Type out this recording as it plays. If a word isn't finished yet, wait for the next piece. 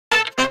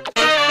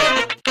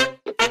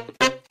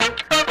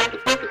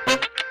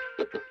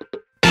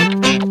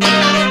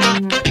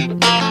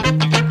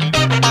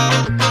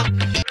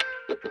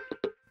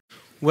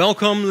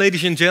Welcome,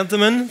 ladies and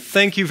gentlemen.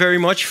 Thank you very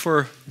much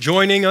for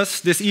joining us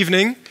this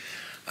evening.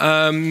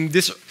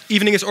 This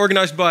evening is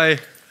organized by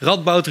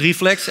Radboud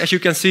Reflex, as you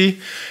can see.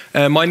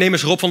 My name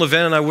is Rob van der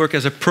Ven and I work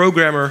as a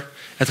programmer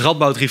at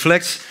Radboud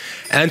Reflex.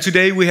 And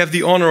today we have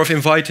the honor of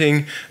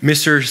inviting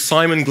Mr.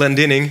 Simon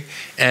Glendinning.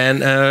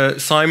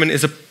 And Simon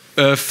is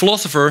a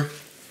philosopher,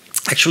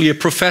 actually a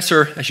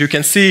professor, as you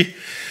can see,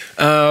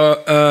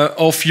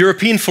 of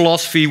European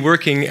philosophy,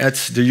 working at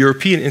the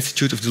European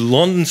Institute of the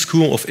London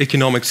School of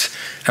Economics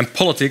and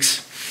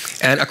Politics.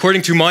 And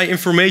according to my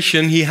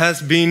information, he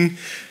has been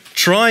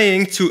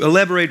trying to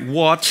elaborate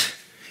what,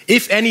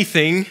 if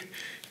anything,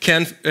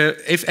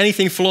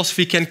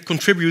 philosophy can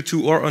contribute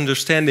to our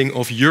understanding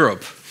of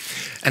Europe.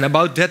 And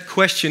about that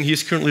question, he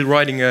is currently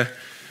writing a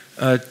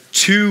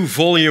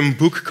 2-volume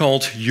book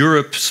called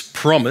Europe's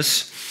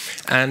Promise.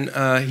 And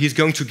he's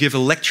going to give a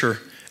lecture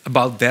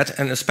about that,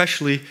 and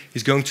especially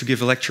he's going to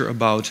give a lecture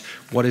about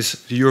what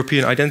is the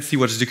European identity,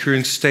 what is the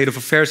current state of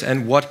affairs,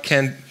 and what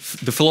can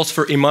the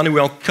philosopher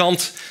Immanuel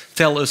Kant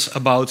tell us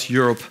about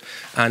Europe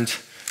and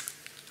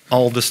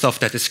all the stuff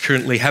that is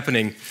currently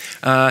happening.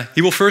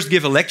 He will first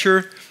give a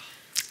lecture,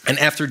 and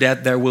after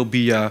that there will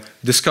be a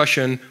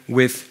discussion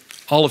with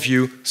all of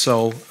you.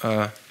 So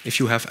if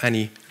you have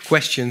any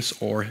questions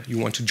or you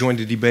want to join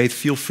the debate,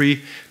 feel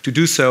free to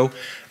do so.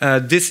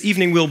 This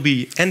evening will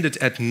be ended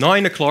at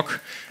 9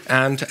 o'clock,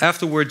 and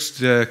afterwards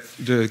the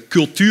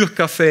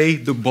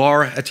Cultuurcafé, the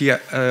bar at the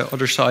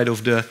other side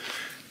of the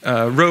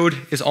road,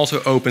 is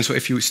also open. So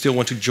if you still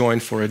want to join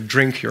for a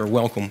drink, you're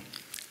welcome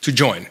to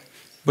join.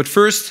 But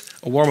first,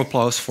 a warm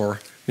applause for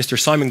Mr.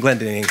 Simon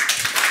Glendinning.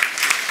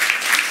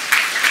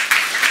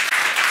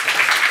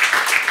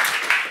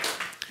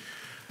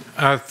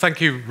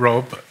 Thank you,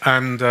 Rob,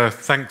 and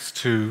thanks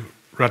to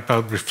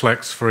Radboud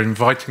Reflex for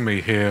inviting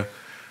me here.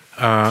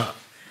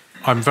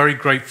 I'm very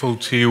grateful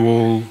to you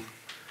all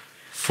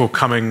for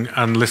coming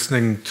and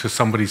listening to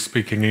somebody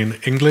speaking in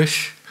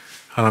English,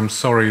 and I'm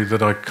sorry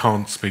that I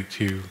can't speak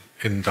to you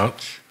in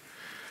Dutch.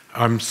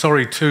 I'm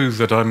sorry too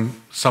that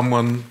I'm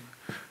someone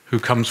who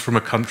comes from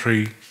a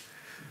country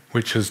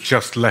which has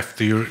just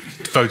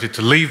voted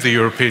to leave the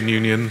European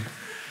Union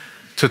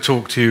to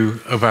talk to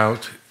you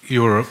about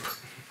Europe.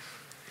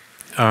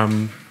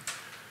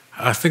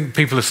 I think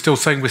people are still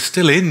saying we're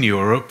still in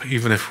Europe,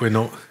 even if we're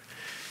not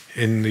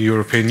in the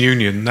European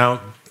Union. Now,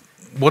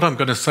 what I'm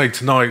going to say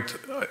tonight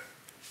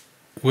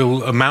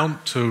will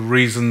amount to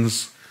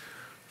reasons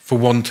for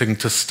wanting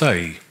to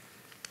stay.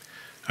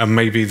 And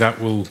maybe that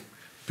will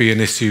be an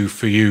issue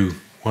for you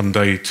one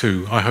day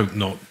too. I hope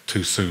not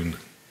too soon.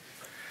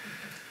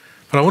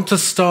 But I want to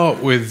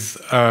start with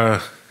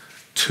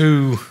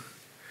two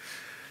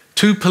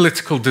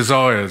political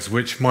desires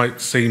which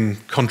might seem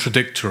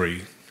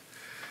contradictory.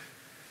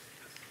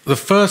 The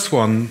first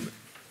one,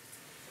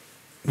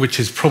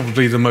 which is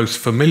probably the most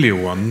familiar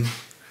one,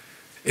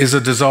 is a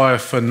desire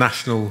for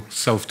national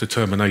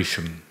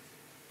self-determination,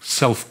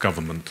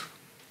 self-government,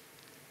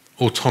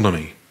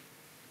 autonomy,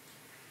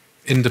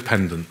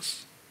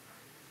 independence,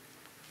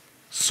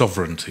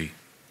 sovereignty.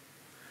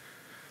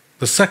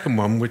 The second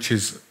one, which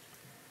is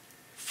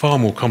far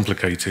more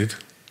complicated,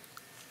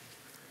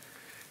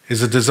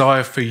 is a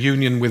desire for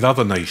union with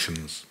other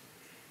nations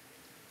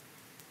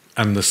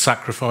and the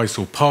sacrifice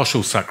or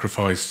partial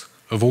sacrifice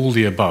of all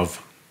the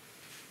above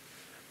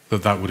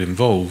that would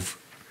involve,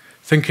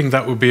 thinking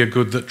that would be a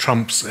good that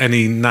trumps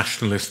any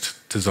nationalist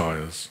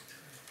desires.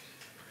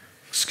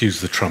 Excuse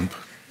the trump.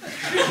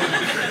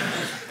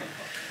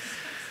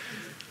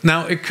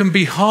 Now, it can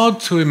be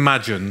hard to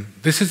imagine,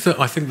 this is,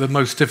 I think, the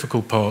most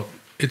difficult part,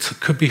 it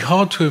could be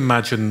hard to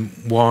imagine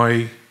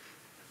why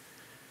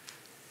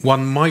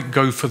one might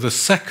go for the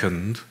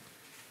second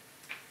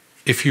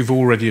if you've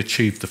already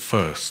achieved the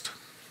first.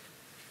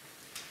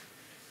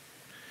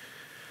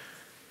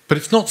 But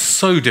it's not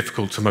so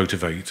difficult to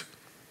motivate.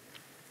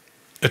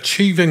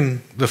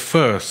 Achieving the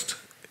first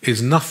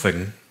is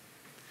nothing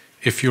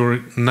if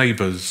your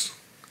neighbours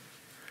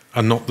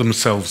are not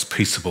themselves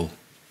peaceable.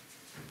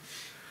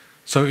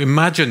 So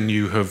imagine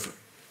you have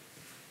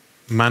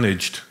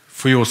managed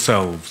for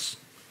yourselves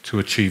to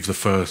achieve the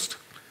first.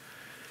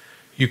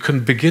 You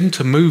can begin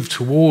to move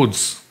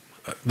towards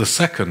the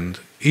second,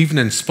 even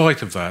in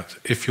spite of that,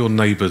 if your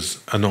neighbours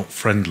are not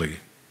friendly.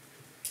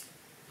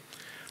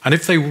 And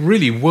if they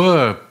really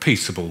were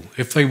peaceable,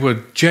 if they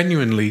were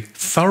genuinely,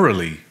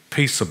 thoroughly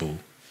peaceable,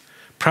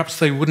 perhaps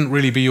they wouldn't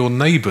really be your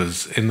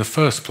neighbours in the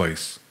first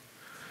place.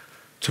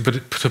 To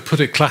put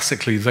it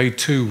classically, they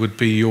too would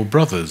be your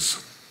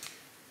brothers.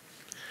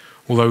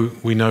 Although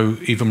we know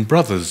even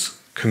brothers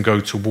can go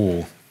to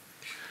war.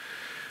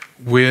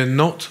 We're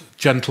not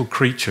gentle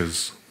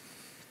creatures.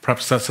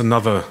 Perhaps that's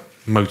another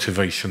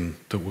motivation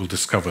that we'll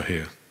discover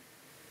here.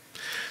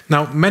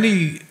 Now,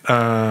 many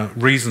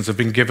reasons have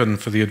been given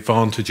for the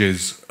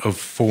advantages of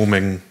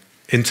forming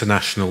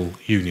international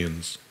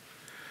unions.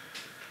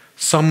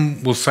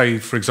 Some will say,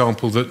 for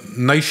example, that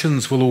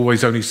nations will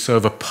always only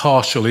serve a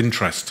partial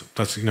interest.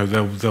 That's,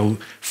 they'll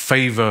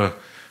favour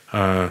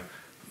a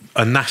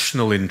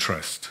national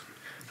interest.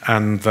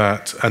 and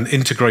that an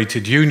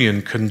integrated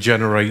union can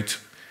generate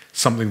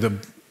something that,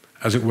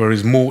 as it were,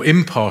 is more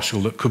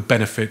impartial, that could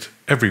benefit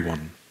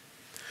everyone.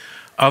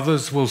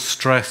 Others will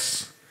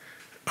stress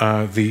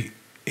the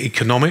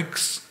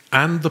economics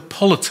and the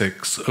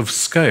politics of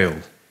scale,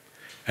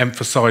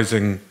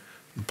 emphasizing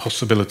the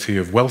possibility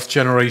of wealth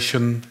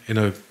generation in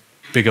a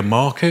bigger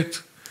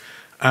market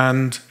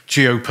and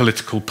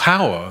geopolitical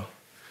power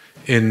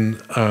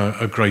in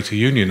a greater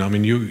union. I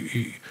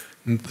mean,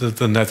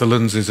 the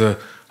Netherlands is a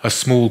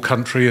small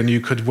country, and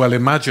you could well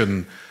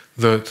imagine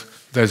that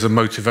there's a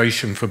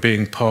motivation for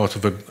being part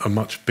of a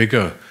much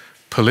bigger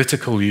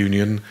political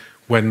union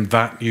when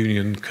that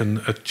union can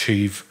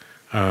achieve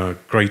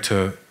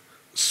greater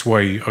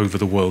sway over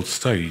the world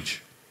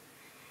stage.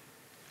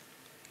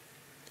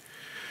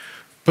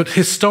 But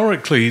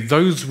historically,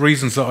 those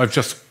reasons that I've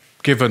just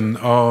given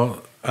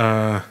are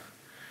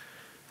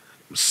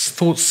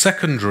thought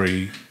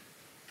secondary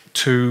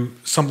to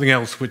something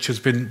else which has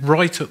been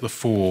right at the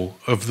fore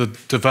of the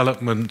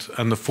development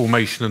and the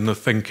formation and the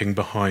thinking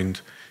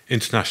behind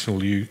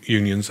international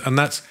unions, and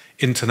that's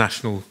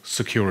international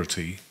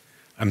security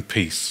and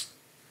peace.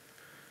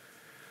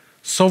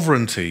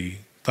 Sovereignty,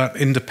 that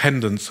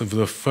independence of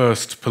the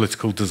first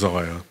political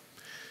desire,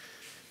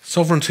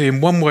 sovereignty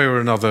in one way or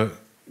another,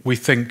 we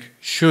think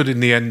should in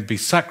the end be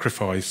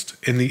sacrificed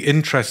in the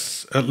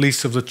interests, at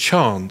least of the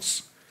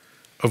chance,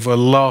 of a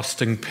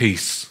lasting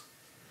peace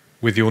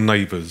with your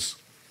neighbours,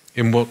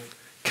 in what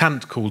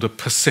Kant called a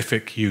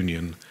Pacific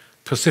union.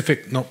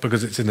 Pacific not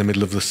because it's in the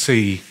middle of the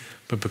sea,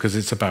 but because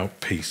it's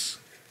about peace.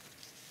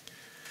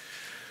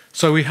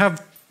 So we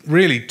have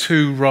really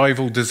two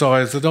rival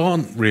desires that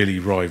aren't really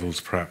rivals,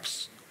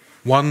 perhaps.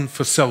 One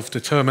for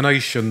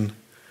self-determination,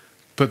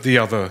 but the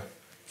other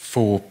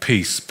for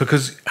peace.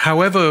 Because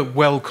however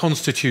well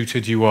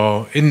constituted you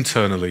are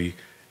internally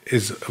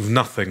is of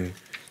nothing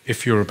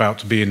if you're about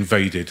to be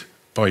invaded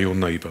by your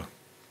neighbour.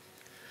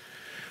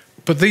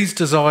 But these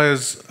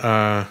desires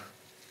can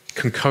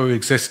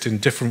coexist in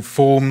different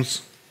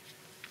forms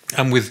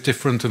and with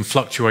different and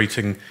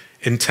fluctuating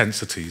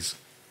intensities.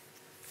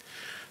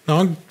 Now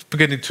I'm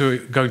going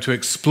to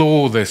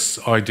explore this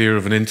idea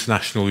of an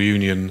international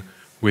union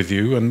with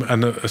you, and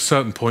at a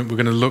certain point we're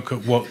going to look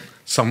at what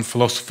some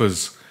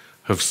philosophers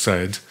have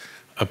said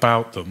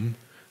about them,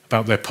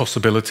 about their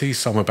possibility,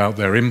 some about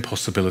their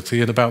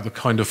impossibility, and about the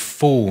kind of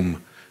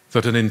form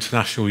that an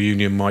international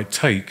union might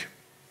take.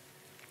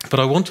 But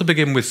I want to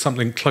begin with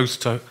something close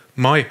to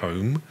my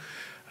home,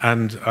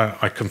 and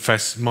I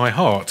confess my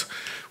heart,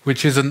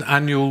 which is an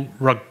annual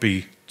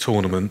rugby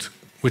tournament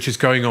which is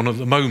going on at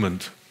the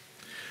moment,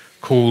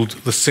 called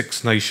the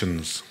Six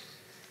Nations.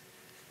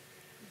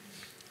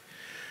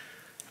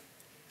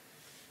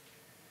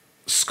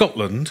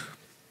 Scotland,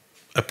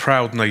 a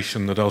proud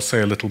nation that I'll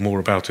say a little more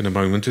about in a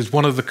moment, is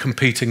one of the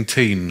competing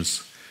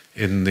teams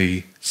in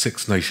the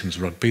Six Nations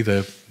rugby.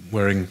 They're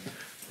wearing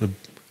the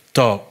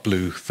dark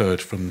blue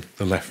third from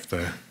the left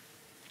there.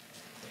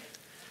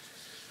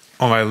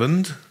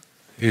 Ireland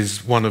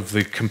is one of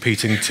the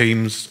competing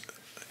teams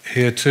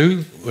here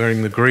too,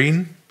 wearing the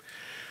green.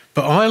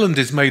 But Ireland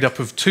is made up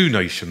of two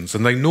nations,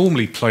 and they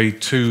normally play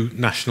two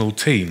national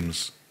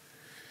teams.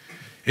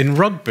 In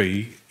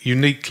rugby,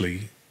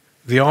 uniquely,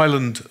 the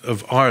island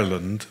of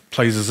Ireland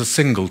plays as a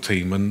single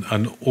team,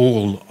 an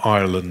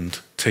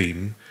all-Ireland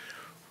team,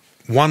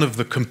 one of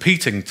the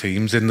competing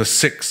teams in the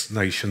Six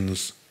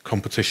Nations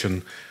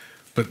competition,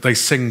 but they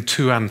sing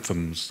two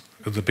anthems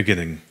at the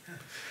beginning.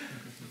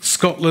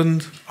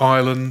 Scotland,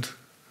 Ireland,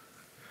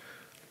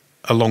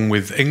 along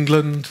with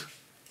England,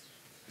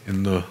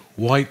 in the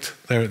white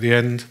there at the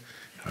end,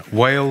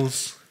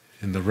 Wales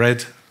in the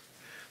red,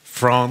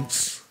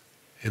 France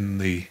in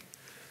the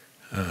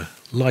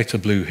lighter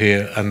blue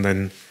here, and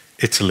then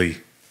Italy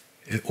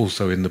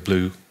also in the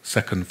blue,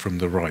 second from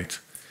the right.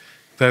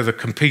 They're the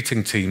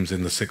competing teams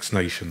in the Six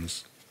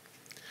Nations.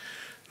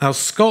 Now,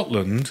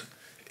 Scotland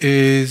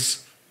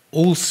is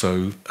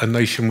also a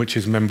nation which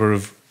is a member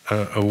of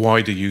a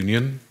wider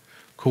union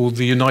called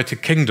the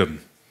United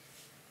Kingdom.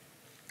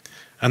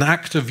 An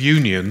Act of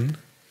Union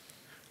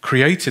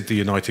created the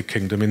United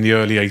Kingdom in the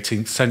early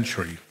 18th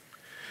century.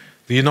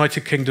 The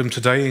United Kingdom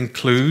today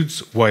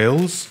includes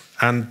Wales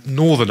and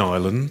Northern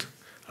Ireland,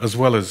 as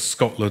well as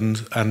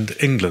Scotland and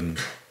England.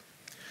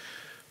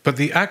 But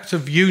the Act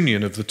of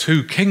Union of the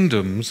two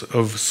kingdoms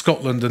of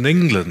Scotland and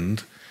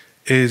England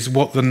is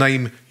what the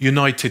name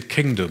United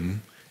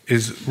Kingdom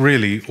is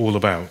really all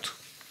about.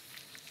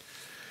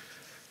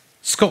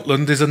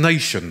 Scotland is a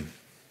nation,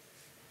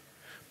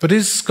 but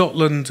is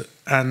Scotland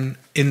an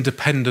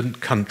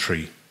independent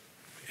country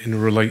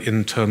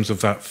in terms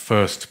of that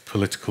first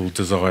political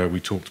desire we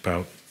talked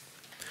about?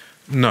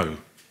 No.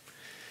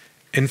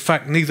 In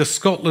fact, neither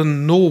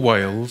Scotland nor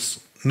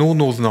Wales, nor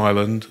Northern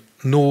Ireland,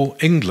 nor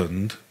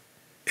England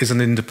is an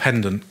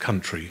independent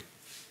country,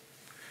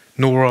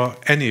 nor are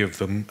any of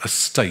them a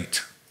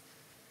state.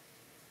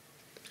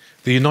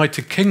 The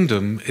United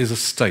Kingdom is a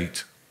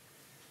state.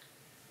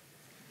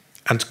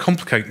 And to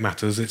complicate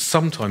matters, it's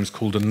sometimes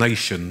called a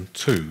nation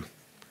too.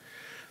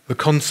 the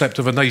concept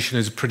of a nation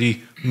is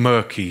pretty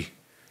murky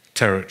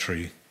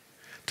territory.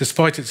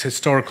 Despite its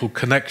historical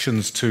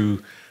connections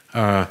to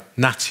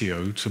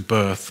natio, to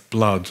birth,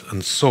 blood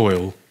and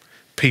soil,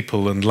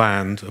 people and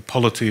land, a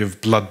polity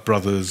of blood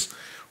brothers,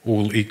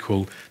 all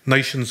equal,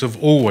 nations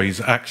have always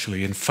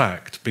actually, in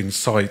fact, been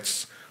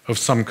sites of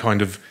some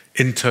kind of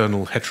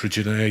internal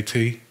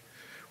heterogeneity,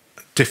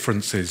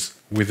 differences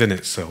within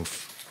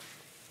itself.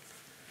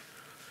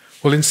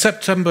 Well, in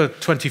September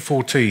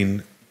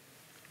 2014,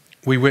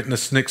 we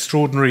witnessed an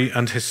extraordinary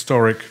and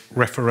historic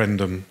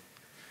referendum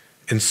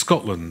in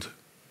Scotland.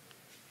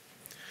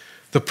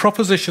 The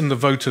proposition the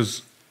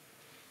voters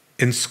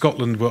in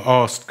Scotland were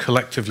asked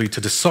collectively to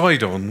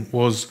decide on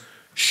was,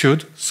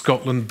 should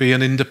Scotland be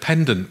an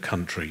independent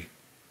country?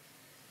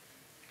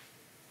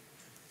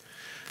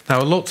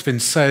 Now, a lot's been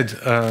said,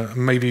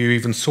 maybe you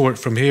even saw it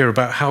from here,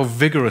 about how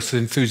vigorous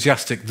and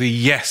enthusiastic the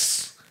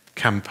yes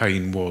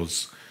campaign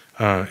was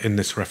in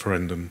this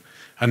referendum,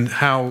 and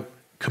how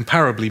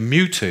comparably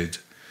muted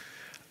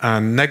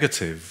and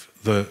negative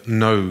the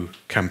no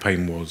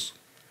campaign was.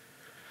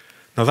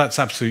 Now, that's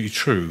absolutely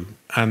true,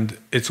 and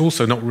it's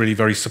also not really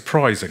very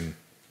surprising,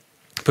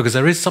 because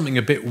there is something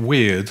a bit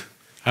weird,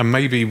 and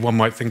maybe one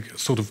might think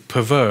sort of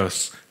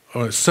perverse,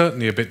 or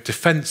certainly a bit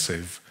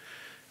defensive,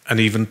 and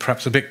even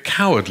perhaps a bit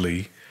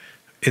cowardly,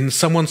 in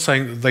someone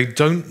saying that they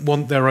don't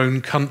want their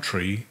own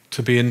country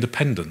to be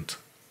independent.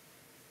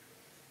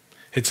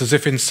 It's as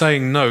if in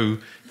saying no,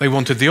 they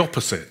wanted the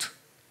opposite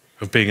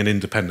of being an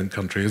independent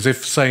country, as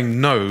if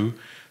saying no,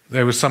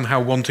 they were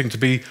somehow wanting to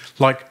be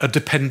like a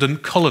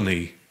dependent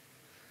colony,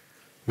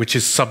 which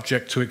is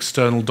subject to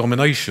external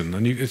domination.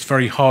 And it's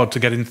very hard to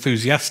get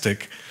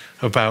enthusiastic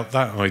about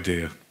that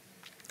idea.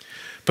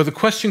 But the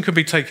question could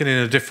be taken in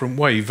a different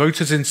way.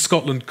 Voters in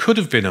Scotland could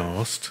have been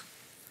asked,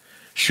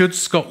 should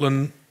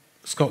Scotland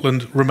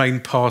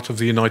remain part of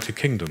the United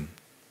Kingdom?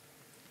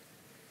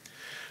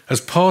 As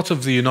part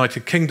of the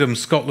United Kingdom,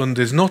 Scotland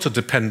is not a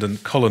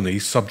dependent colony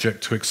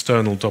subject to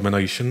external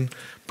domination,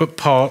 but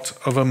part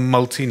of a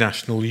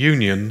multinational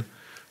union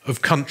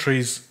of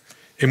countries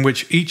in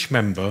which each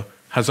member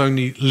has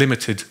only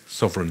limited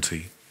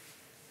sovereignty.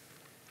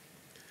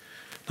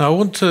 Now, I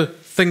want to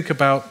think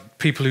about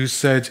people who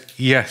said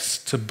yes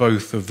to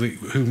both of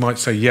who might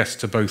say yes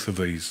to both of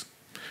these.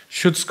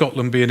 Should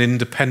Scotland be an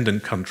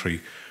independent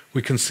country?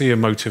 We can see a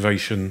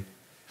motivation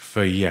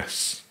for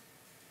yes.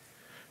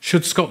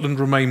 Should Scotland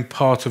remain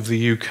part of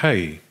the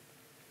UK?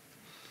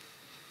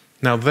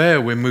 Now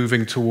there we're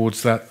moving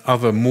towards that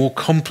other, more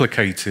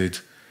complicated,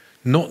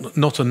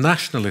 not a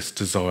nationalist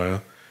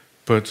desire,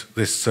 but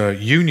this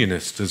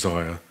unionist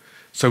desire.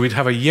 So we'd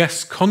have a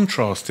yes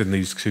contrast in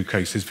these two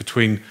cases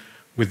between,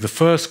 with the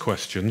first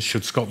question,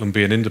 should Scotland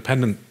be an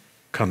independent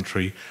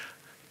country,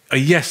 a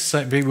yes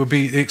would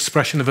be the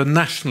expression of a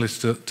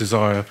nationalist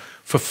desire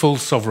for full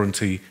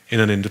sovereignty in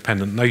an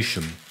independent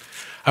nation.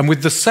 And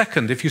with the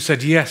second, if you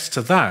said yes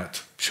to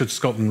that, should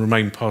Scotland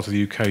remain part of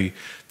the UK,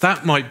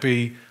 that might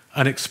be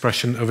an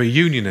expression of a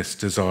unionist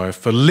desire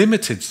for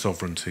limited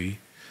sovereignty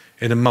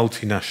in a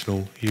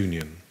multinational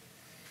union.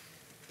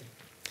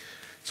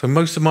 So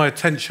most of my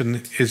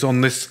attention is on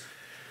this,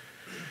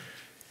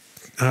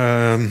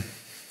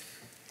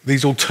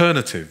 these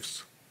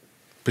alternatives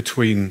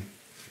between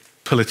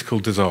political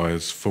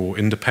desires for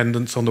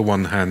independence on the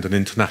one hand and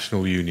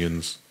international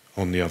unions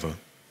on the other.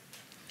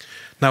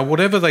 Now,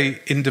 whatever they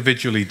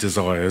individually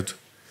desired,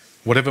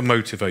 whatever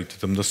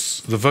motivated them,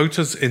 the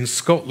voters in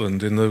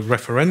Scotland, in the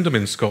referendum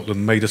in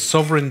Scotland, made a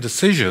sovereign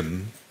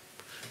decision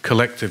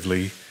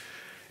collectively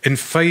in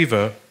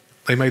favour,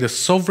 they made a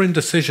sovereign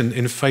decision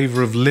in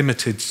favour of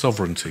limited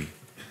sovereignty.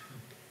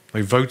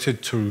 They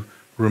voted to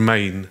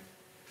remain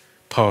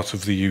part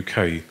of the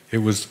UK. It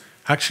was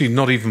actually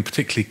not even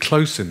particularly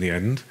close in the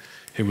end.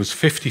 It was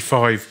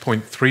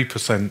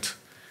 55.3%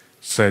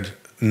 said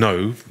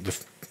no,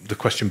 the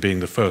question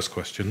being the first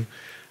question,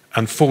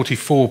 and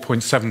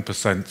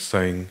 44.7%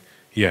 saying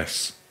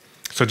yes.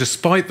 So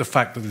despite the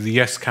fact that the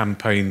yes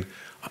campaign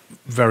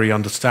very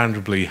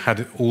understandably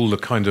had all the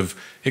kind of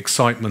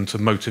excitement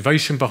and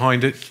motivation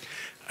behind it,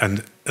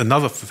 and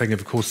another thing,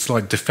 of course,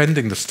 like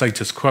defending the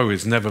status quo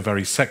is never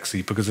very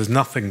sexy because there's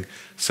nothing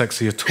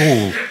sexy at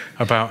all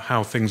about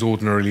how things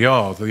ordinarily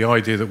are. The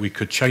idea that we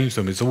could change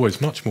them is always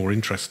much more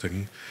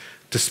interesting.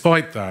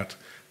 Despite that,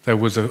 there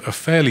was a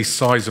fairly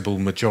sizable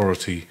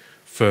majority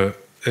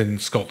in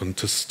Scotland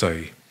to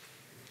stay.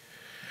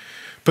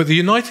 But the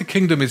United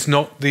Kingdom is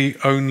not the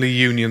only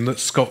union that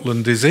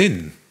Scotland is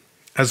in.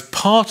 As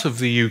part of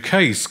the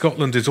UK,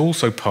 Scotland is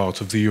also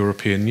part of the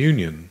European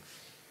Union.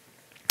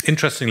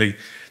 Interestingly,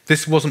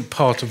 this wasn't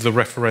part of the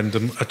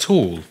referendum at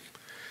all.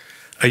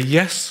 A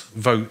yes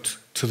vote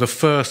to the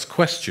first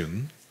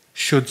question,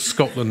 should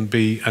Scotland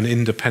be an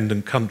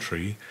independent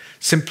country,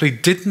 simply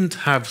didn't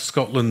have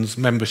Scotland's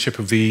membership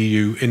of the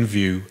EU in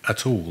view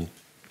at all.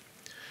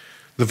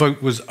 The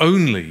vote was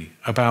only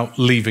about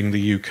leaving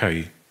the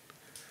UK.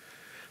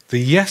 The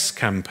yes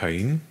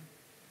campaign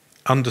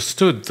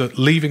understood that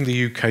leaving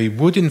the UK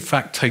would in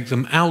fact take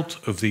them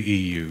out of the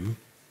EU,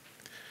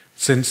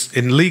 since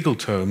in legal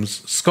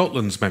terms,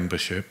 Scotland's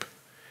membership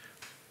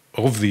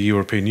of the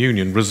European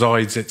Union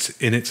resides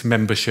in its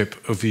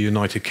membership of the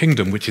United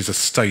Kingdom, which is a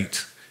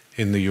state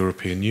in the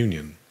European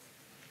Union.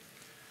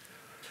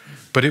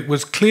 But it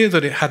was clear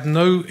that it had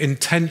no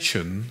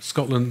intention,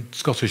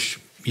 Scottish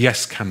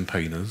Yes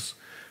campaigners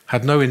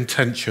had no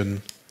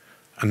intention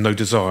and no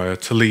desire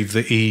to leave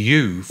the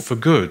EU for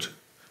good,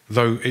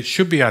 though it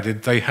should be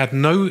added they had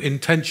no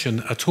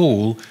intention at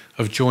all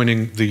of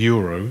joining the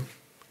euro,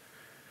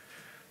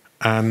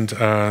 and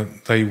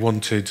they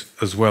wanted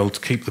as well to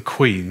keep the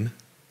Queen.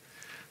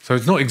 So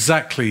it's not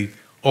exactly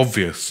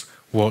obvious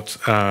what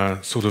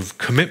sort of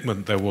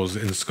commitment there was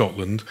in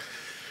Scotland.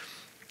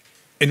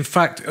 In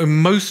fact,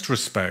 in most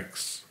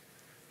respects,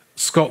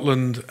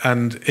 Scotland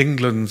and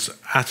England's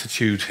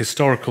attitude,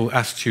 historical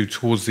attitude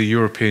towards the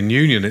European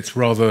Union, its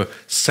rather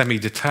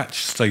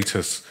semi-detached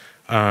status,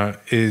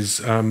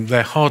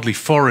 they're hardly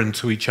foreign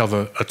to each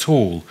other at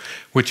all,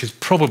 which is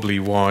probably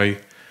why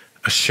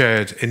a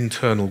shared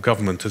internal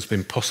government has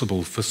been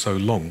possible for so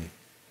long.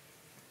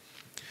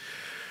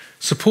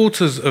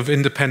 Supporters of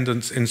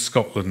independence in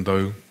Scotland,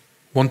 though,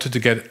 wanted to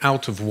get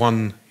out of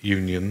one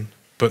union,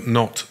 but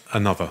not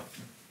another.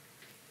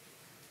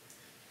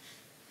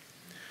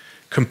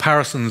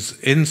 Comparisons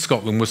in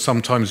Scotland were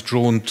sometimes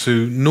drawn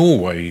to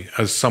Norway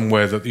as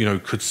somewhere that,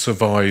 could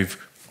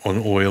survive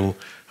on oil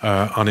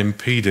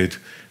unimpeded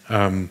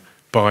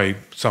by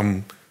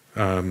some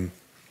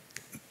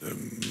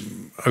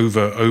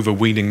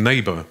overweening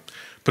neighbour.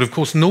 But of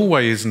course,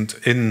 Norway isn't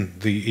in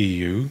the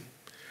EU,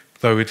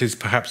 though it is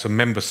perhaps a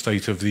member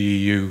state of the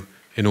EU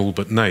in all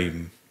but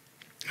name.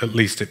 At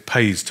least it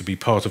pays to be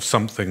part of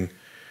something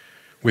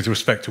with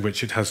respect to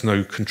which it has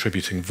no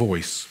contributing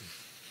voice.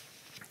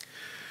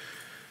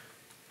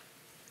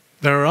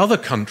 There are other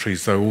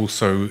countries, though,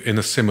 also in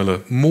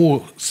a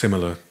more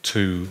similar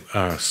to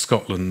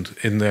Scotland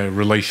in their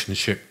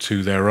relationship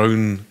to their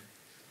own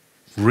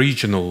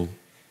regional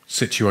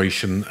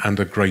situation and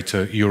a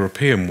greater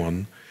European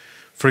one.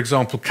 For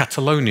example,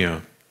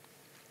 Catalonia,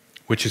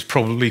 which is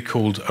probably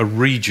called a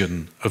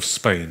region of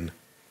Spain.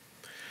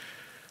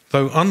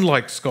 Though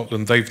unlike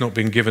Scotland, they've not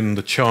been given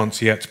the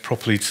chance yet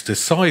properly to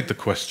decide the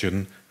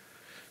question,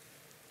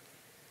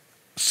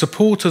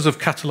 supporters of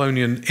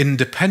Catalonian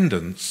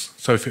independence,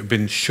 so if it had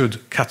been,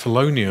 should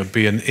Catalonia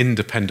be an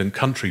independent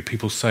country,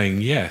 people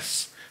saying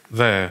yes,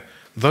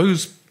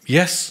 those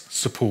yes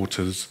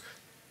supporters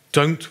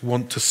don't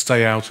want to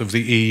stay out of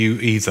the EU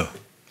either,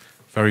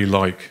 very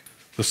like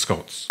the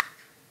Scots.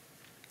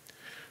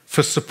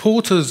 For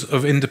supporters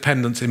of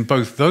independence in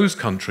both those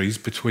countries,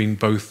 between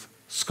both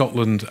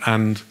Scotland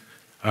and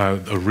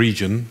a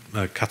region,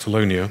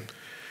 Catalonia,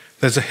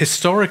 there's a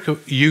historic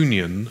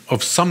union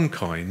of some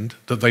kind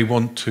that they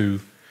want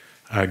to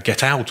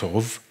get out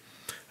of,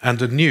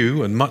 and a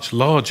new and much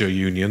larger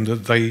union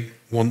that they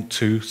want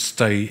to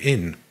stay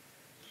in.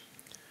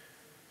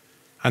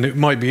 And it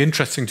might be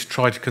interesting to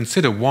try to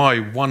consider why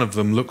one of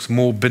them looks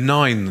more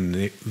benign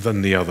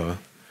than the other,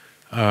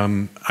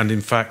 and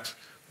in fact,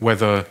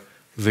 whether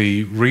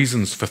the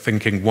reasons for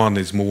thinking one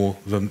is more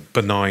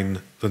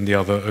benign than the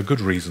other are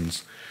good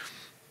reasons.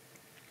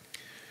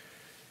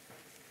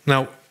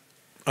 Now,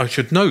 I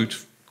should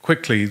note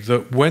quickly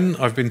that when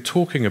I've been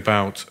talking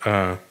about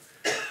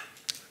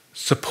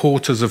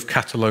supporters of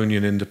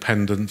Catalonian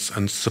independence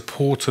and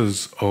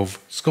supporters of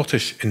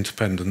Scottish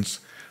independence,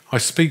 I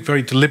speak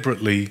very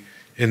deliberately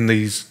in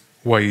these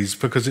ways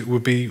because it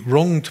would be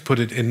wrong to put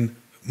it in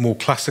more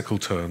classical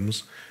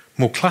terms.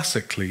 More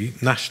classically,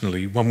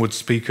 nationally, one would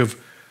speak of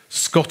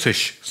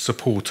Scottish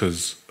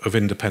supporters of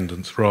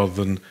independence rather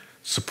than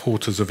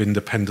supporters of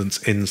independence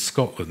in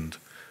Scotland.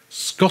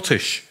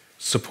 Scottish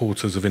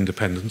supporters of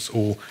independence,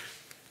 or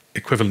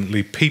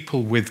equivalently,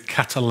 people with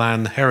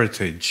Catalan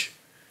heritage,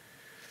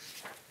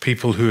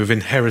 people who have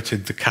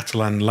inherited the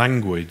Catalan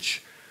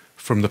language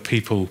from the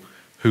people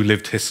who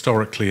lived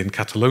historically in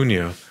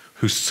Catalonia,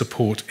 who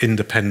support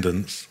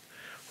independence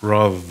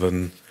rather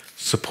than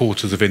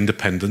supporters of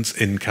independence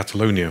in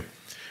Catalonia.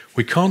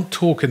 We can't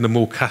talk in the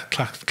more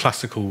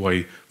classical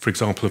way, for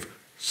example, of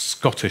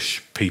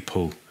Scottish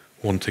people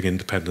wanting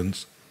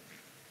independence.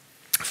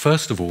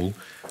 First of all,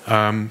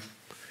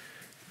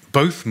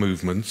 both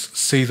movements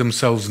see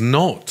themselves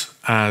not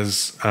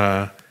as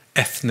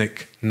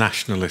ethnic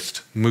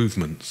nationalist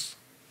movements.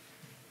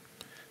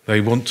 They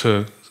want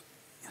to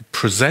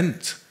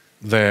present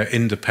their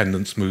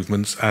independence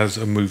movements as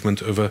a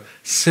movement of a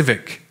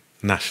civic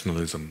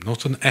nationalism,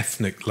 not an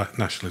ethnic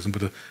nationalism,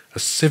 but a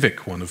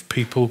civic one of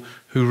people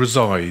who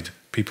reside,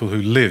 people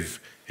who live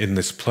in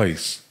this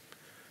place.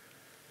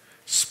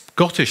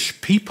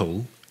 Scottish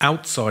people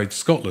outside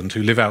Scotland,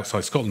 who live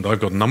outside Scotland, I've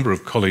got a number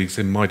of colleagues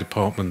in my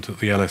department at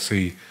the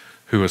LSE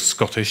who are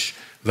Scottish.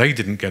 They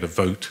didn't get a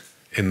vote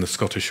in the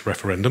Scottish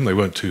referendum. They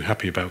weren't too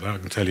happy about that, I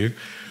can tell you.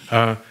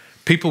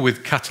 People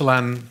with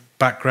Catalan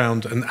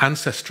background and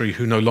ancestry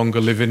who no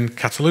longer live in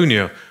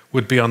Catalonia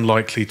would be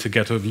unlikely to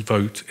get a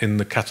vote in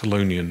the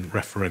Catalonian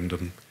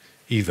referendum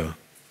either.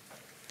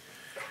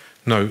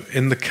 No,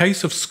 in the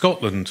case of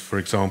Scotland, for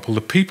example,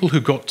 the people who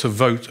got to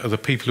vote are the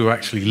people who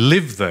actually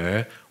live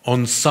there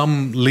on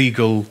some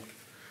legal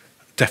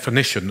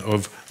definition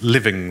of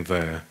living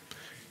there,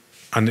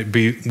 and it'd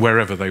be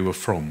wherever they were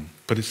from.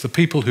 But it's the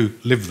people who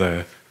live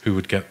there who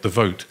would get the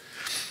vote.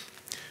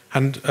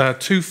 And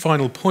two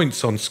final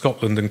points on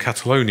Scotland and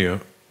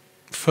Catalonia.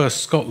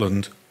 First,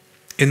 Scotland.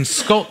 In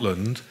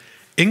Scotland,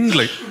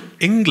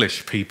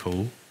 English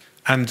people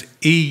and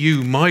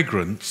EU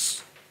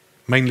migrants,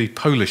 mainly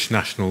Polish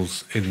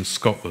nationals in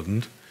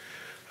Scotland,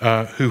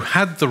 who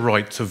had the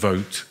right to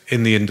vote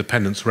in the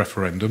independence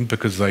referendum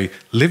because they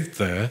lived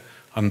there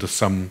under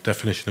some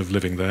definition of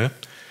living there,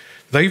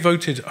 they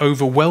voted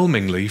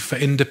overwhelmingly for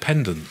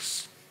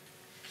independence.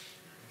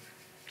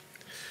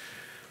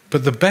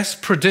 But the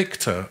best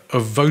predictor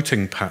of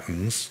voting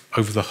patterns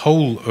over the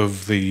whole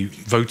of the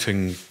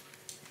voting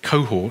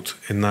cohort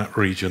in that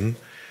region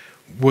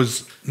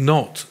was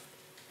not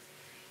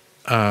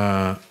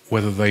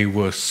whether they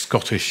were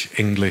Scottish,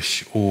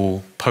 English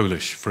or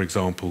Polish, for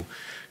example.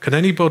 Can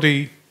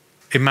anybody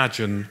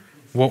imagine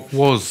what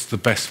was the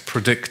best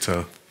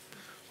predictor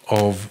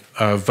of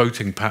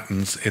voting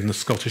patterns in the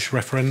Scottish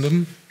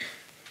referendum?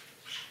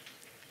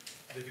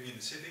 Living in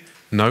the city?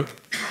 No.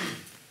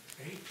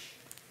 Age?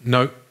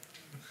 No.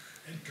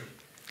 Income?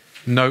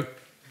 No.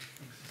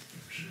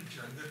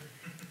 Gender?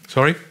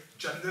 Sorry?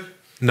 Gender?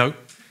 No.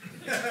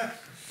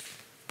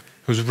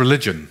 It was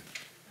religion.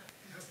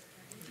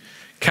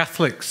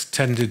 Catholics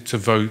tended to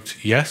vote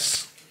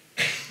yes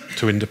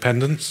to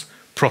independence,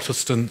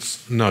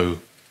 Protestants no.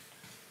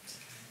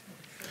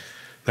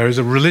 There is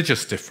a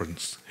religious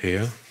difference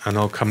here, and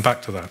I'll come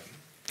back to that.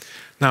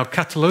 Now,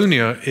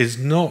 Catalonia is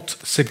not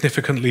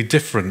significantly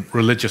different,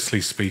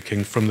 religiously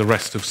speaking, from the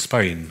rest of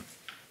Spain.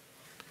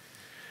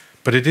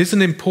 But it is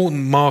an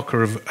important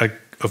marker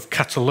of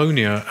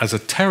Catalonia as a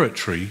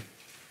territory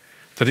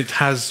that it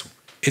has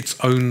its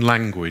own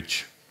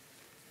language,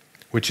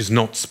 which is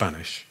not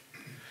Spanish.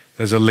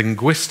 There's a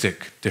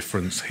linguistic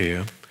difference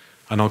here,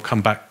 and I'll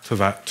come back to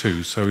that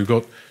too. So we've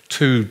got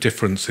two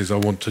differences I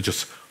want to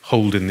just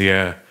hold in the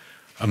air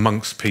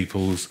amongst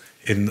peoples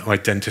in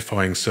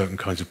identifying certain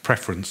kinds of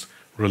preference,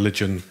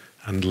 religion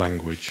and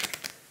language.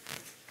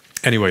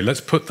 Anyway,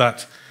 let's put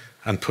that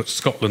and put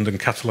Scotland and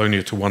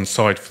Catalonia to one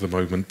side for the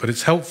moment, but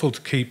it's helpful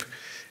to keep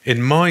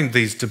in mind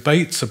these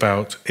debates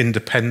about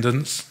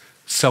independence,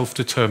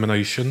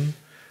 self-determination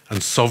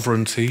and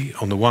sovereignty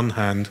on the one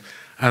hand,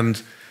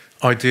 and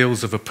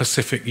ideals of a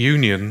Pacific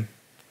Union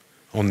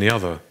on the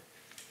other.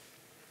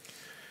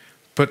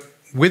 But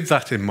with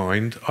that in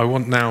mind, I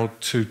want now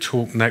to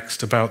talk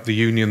next about the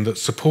union that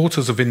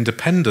supporters of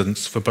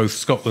independence for both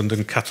Scotland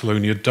and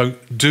Catalonia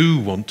do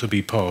want to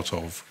be part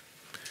of.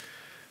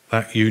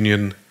 That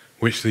union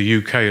which the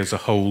UK as a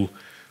whole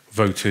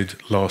voted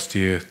last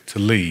year to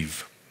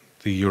leave,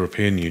 the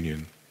European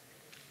Union.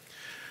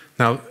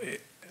 Now,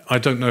 I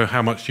don't know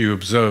how much you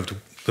observed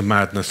the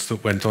madness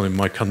that went on in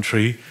my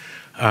country.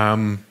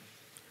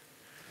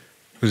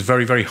 It was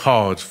very, very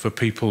hard for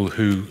people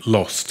who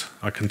lost,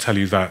 I can tell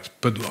you that.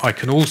 But I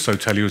can also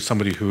tell you, as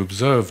somebody who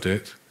observed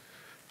it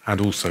and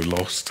also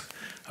lost,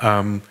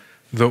 that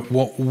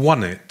what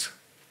won it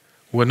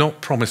were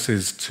not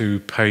promises to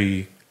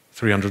pay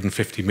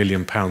 £350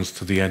 million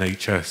to the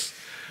NHS.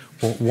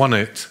 What won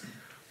it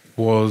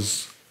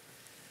was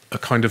a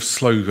kind of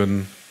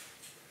slogan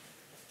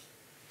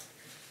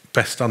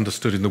best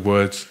understood in the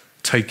words,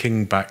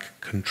 taking back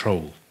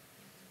control.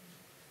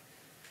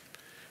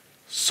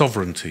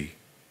 Sovereignty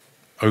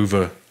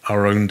over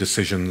our own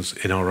decisions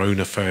in our own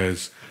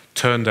affairs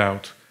turned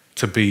out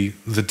to be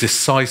the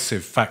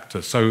decisive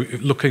factor. So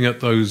looking at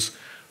those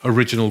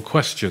original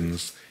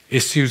questions,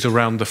 issues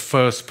around the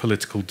first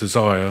political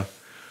desire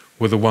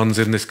were the ones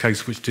in this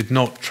case which did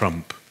not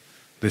trump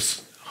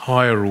this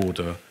higher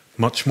order,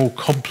 much more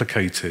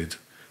complicated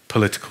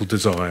political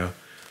desire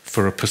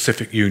for a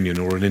Pacific Union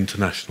or an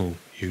international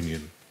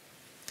union.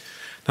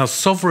 Now,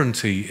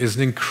 sovereignty is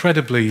an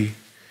incredibly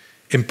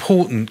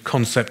important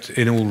concept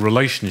in all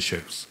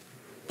relationships,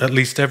 at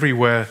least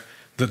everywhere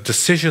that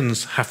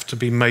decisions have to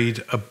be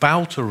made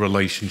about a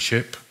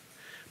relationship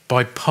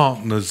by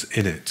partners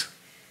in it.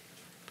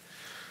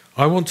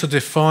 I want to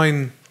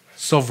define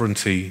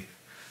sovereignty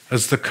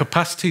as the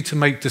capacity to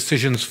make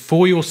decisions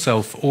for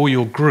yourself or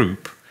your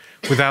group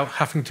without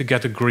having to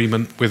get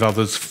agreement with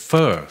others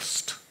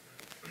first,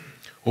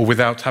 or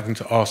without having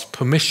to ask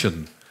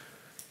permission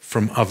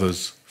from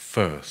others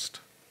first.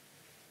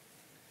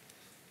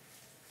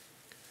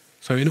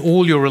 So in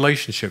all your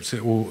relationships,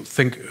 it will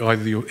think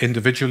either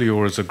individually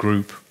or as a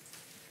group.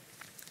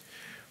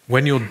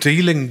 When you're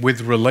dealing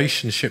with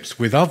relationships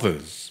with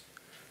others,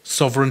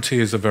 sovereignty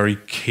is a very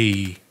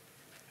key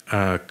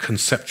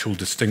conceptual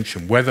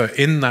distinction. Whether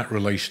in that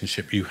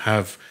relationship you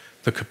have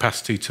the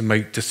capacity to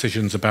make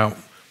decisions about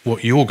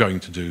what you're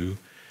going to do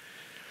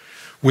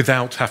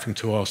without having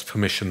to ask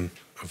permission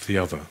of the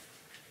other.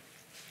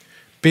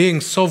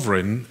 Being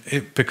sovereign,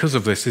 because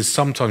of this, is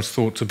sometimes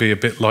thought to be a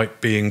bit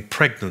like being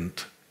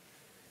pregnant.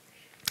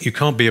 You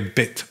can't be a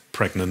bit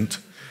pregnant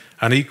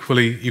And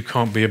equally, you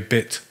can't be a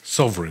bit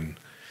sovereign.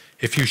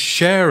 If you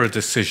share a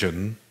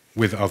decision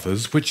with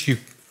others, which you,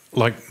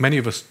 like many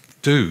of us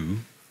do,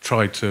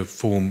 try to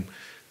form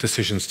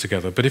decisions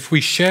together, but if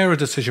we share a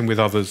decision with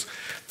others,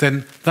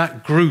 then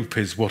that group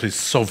is what is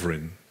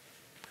sovereign,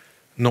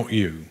 not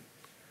you.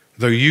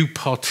 Though you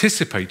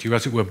participate, you,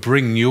 as it were,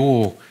 bring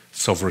your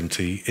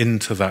sovereignty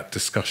into that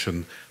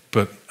discussion,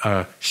 but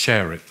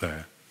share it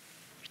there.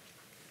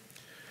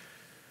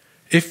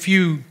 If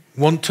you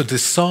want to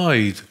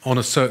decide on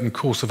a certain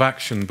course of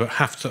action but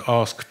have to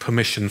ask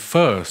permission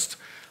first,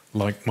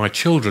 like my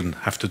children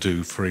have to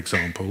do, for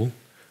example,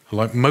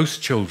 like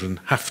most children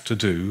have to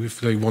do if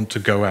they want to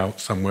go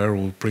out somewhere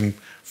or bring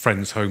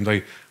friends home,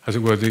 they, as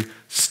it were, the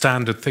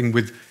standard thing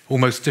with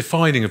almost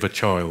defining of a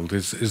child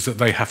is that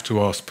they have to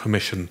ask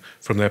permission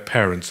from their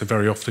parents. And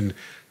very often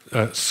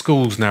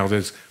schools now,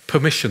 there's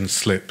permission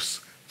slips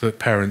that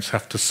parents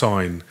have to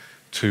sign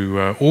to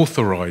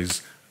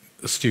authorise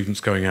students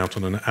going out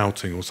on an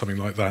outing or something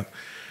like that.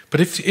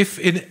 But if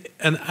in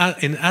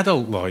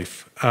adult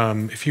life,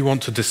 if you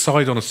want to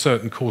decide on a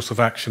certain course of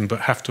action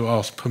but have to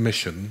ask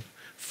permission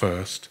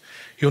first,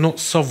 you're not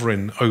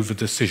sovereign over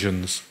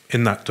decisions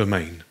in that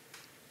domain.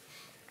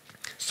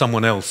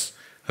 Someone else,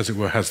 as it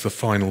were, has the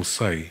final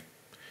say.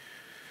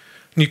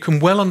 And you can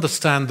well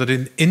understand that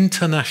in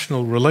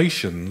international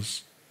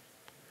relations,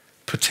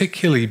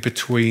 particularly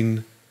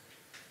between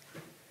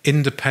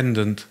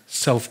independent,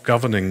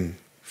 self-governing,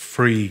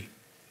 free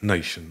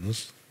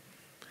nations,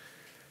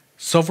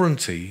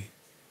 sovereignty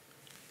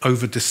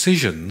over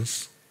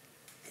decisions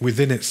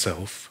within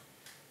itself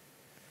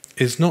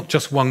is not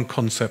just one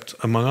concept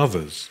among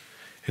others.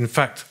 In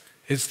fact,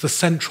 it's the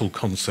central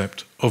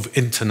concept of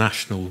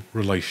international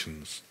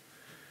relations.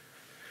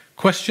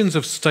 Questions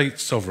of state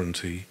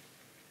sovereignty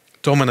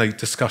dominate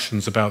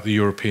discussions about the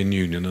European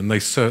Union, and they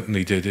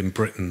certainly did in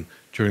Britain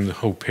during the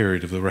whole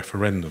period of the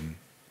referendum.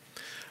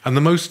 And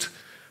the most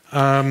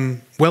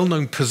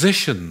well-known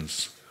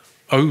positions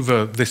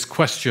over this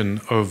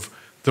question of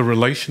the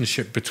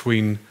relationship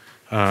between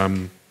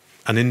an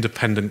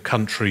independent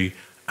country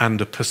and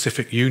a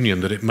Pacific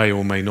Union that it may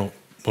or may not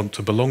want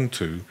to belong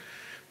to,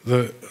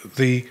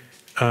 the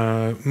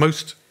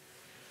most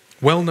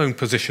well-known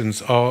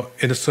positions are,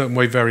 in a certain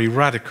way, very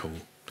radical.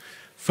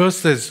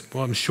 First, there's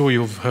what I'm sure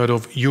you've heard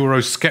of,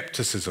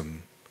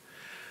 Euroscepticism.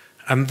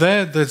 And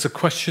there's a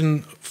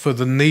question for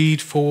the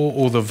need for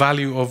or the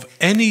value of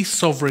any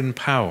sovereign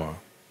power.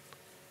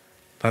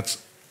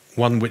 That's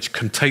one which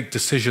can take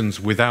decisions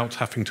without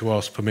having to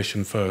ask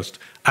permission first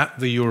at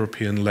the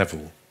European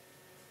level.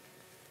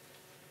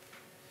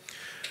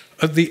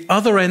 At the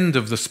other end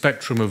of the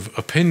spectrum of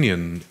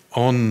opinion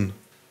on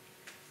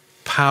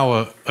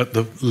power at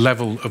the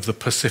level of the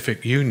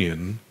Pacific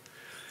Union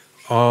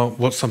are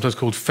what's sometimes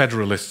called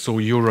federalists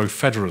or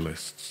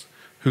Euro-federalists,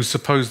 who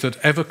suppose that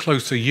ever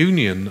closer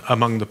union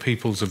among the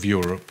peoples of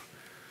Europe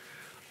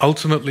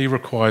ultimately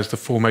requires the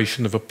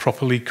formation of a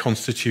properly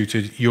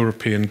constituted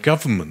European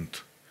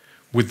government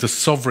with the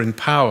sovereign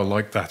power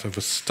like that of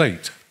a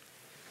state.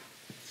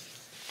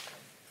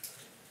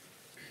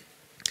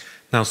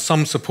 Now,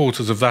 some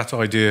supporters of that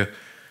idea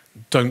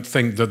don't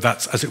think that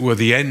that's, as it were,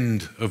 the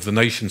end of the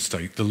nation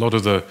state. A lot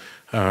of the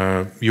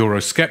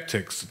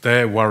Eurosceptics,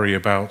 their worry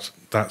about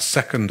that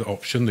second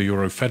option, the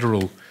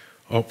Euro-federal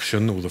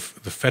option, or the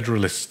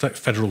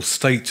federal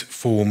state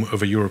form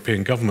of a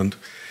European government,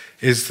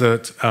 is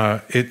that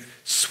it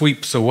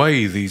sweeps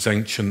away these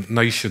ancient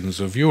nations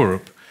of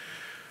Europe.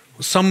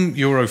 Some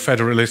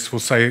Euro-federalists will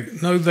say,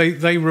 no,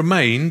 they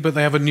remain, but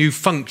they have a new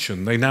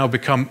function. They now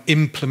become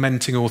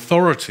implementing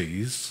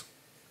authorities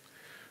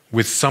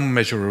with some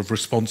measure of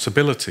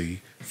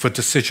responsibility for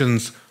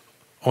decisions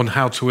on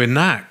how to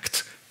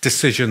enact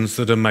decisions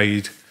that are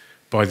made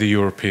by the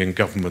European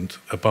government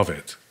above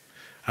it.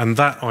 And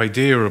that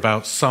idea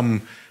about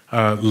some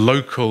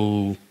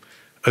local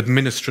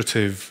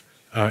administrative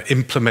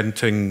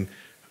implementing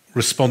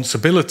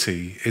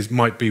responsibility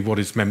might be what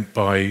is meant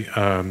by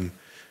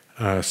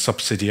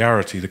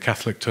subsidiarity, the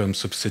Catholic term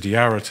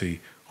subsidiarity,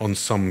 on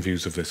some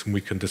views of this, and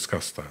we can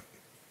discuss that.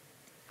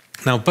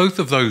 Now, both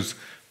of those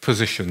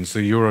positions,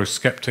 the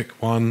Eurosceptic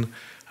one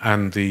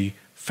and the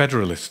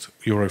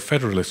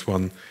Euro-federalist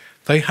one,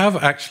 they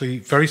have actually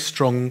very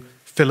strong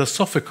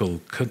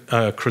philosophical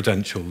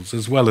credentials,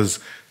 as well as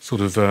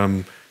sort of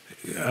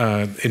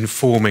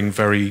informing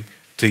very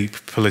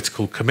deep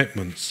political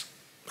commitments.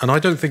 And I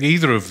don't think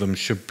either of them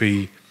should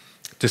be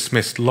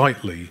dismissed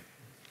lightly.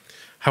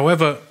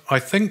 However, I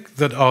think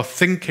that our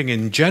thinking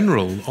in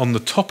general on the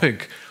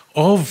topic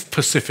of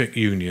Pacific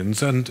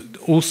unions, and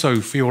also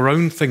for your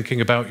own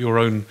thinking about your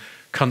own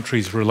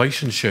country's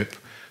relationship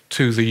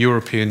to the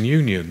European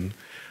Union,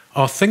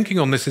 our thinking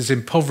on this is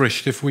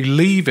impoverished if we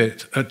leave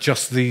it at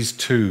just these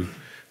two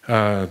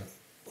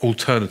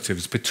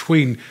alternatives,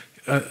 between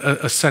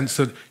a sense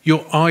that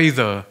you're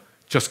either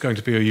just going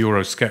to be a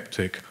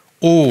Eurosceptic,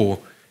 or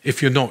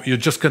if you're not, you're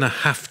just going to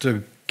have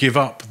to give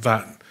up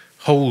that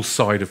whole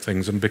side of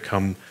things and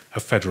become a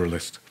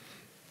federalist.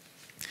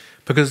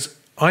 Because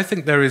I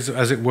think there is,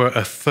 as it were,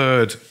 a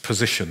third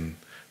position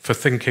for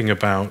thinking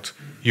about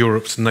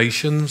Europe's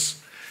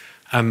nations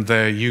and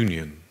their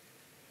union.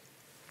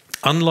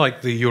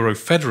 Unlike the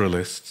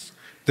Euro-federalists,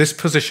 this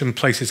position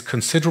places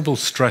considerable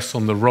stress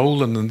on the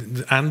role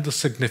and the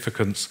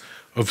significance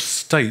of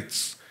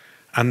states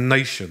and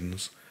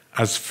nations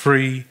as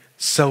free,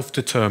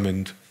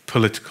 self-determined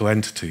political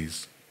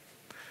entities.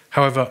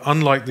 However,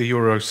 unlike the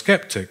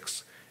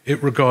Eurosceptics,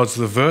 it regards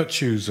the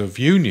virtues of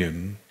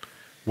union,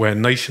 where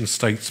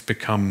nation-states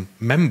become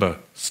member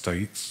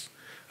states,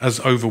 as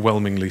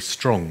overwhelmingly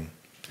strong.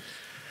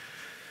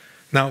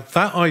 Now,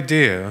 that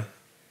idea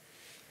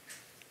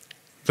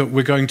that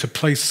we're going to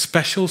place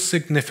special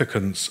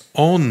significance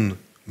on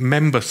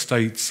member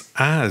states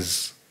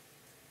as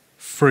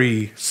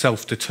free,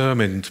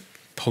 self-determined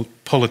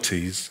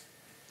polities,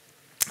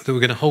 that we're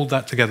going to hold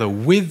that together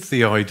with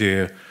the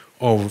idea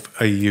of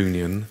a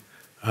union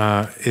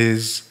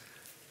is,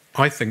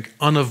 I think,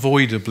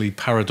 unavoidably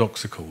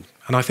paradoxical.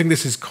 And I think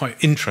this is quite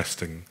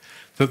interesting,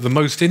 that the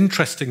most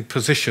interesting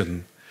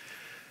position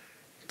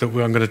that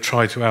I'm going to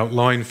try to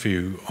outline for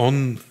you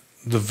on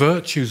the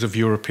virtues of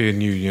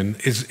European Union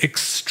is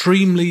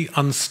extremely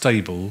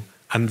unstable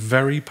and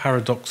very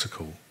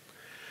paradoxical.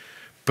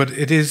 But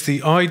it is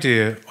the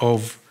idea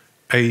of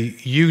a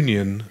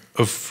union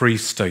of free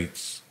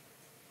states.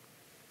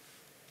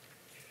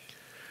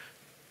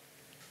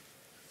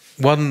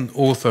 One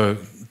author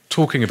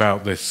talking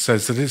about this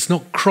says that it's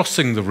not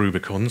crossing the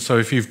Rubicon. So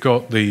if you've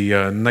got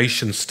the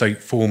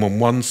nation-state form on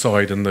one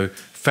side and the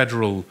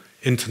federal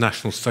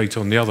international state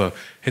on the other,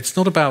 it's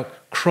not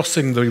about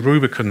crossing the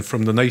Rubicon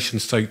from the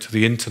nation-state to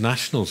the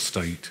international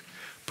state,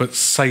 but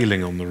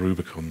sailing on the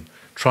Rubicon,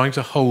 trying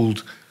to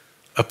hold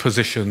a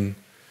position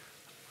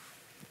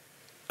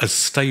as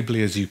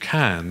stably as you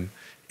can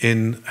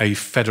in a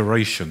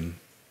federation,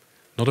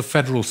 not a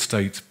federal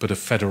state, but a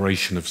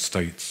federation of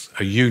states,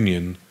 a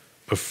union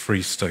of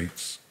free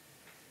states.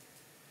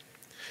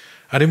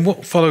 And in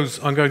what follows,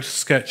 I'm going to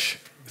sketch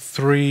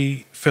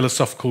 3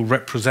 philosophical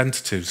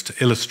representatives to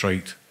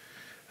illustrate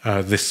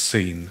this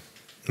scene.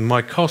 And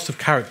my cast of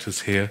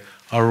characters here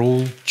are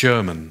all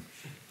German,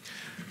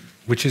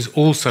 which is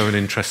also an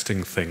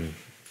interesting thing,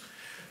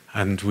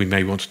 and we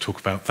may want to talk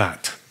about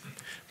that.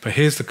 But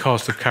here's the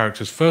cast of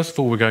characters. First of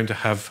all, we're going to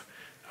have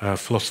a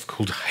philosopher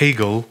called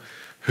Hegel,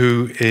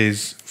 who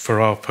is, for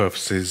our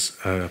purposes,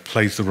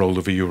 plays the role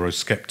of a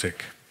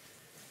Eurosceptic.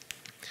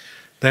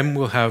 Then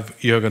we'll have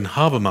Jürgen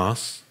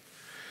Habermas,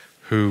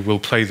 who will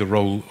play the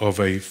role of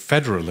a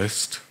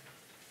federalist.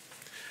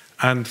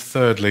 And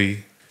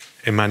thirdly,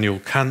 Immanuel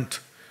Kant,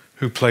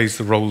 who plays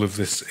the role of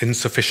this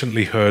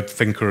insufficiently heard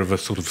thinker of a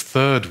sort of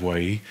third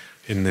way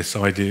in this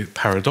idea,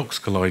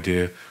 paradoxical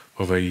idea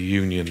of a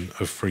union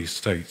of free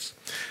states.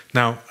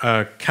 Now,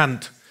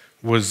 Kant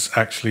was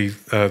actually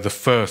the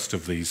first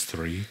of these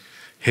 3.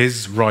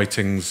 His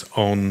writings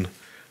on,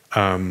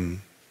 I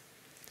mean,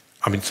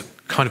 it's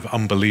kind of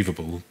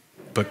unbelievable,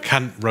 but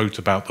Kant wrote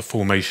about the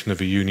formation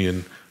of a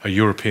union, a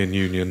European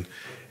Union,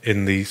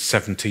 in the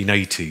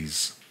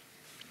 1780s.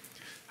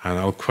 And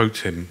I'll quote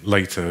him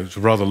later. It's a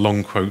rather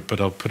long quote,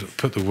 but I'll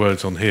put the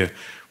words on here,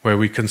 where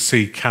we can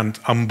see Kant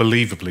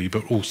unbelievably,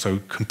 but also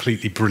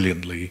completely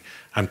brilliantly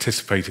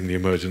anticipating the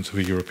emergence of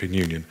a European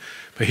Union.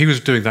 But he was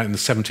doing that in the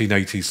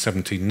 1780s,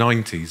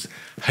 1790s.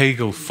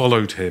 Hegel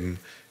followed him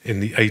in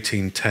the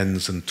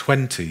 1810s and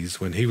 20s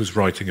when he was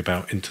writing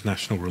about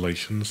international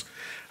relations.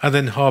 And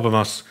then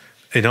Habermas,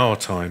 in our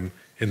time,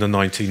 in the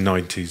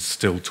 1990s,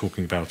 still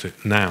talking about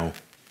it now.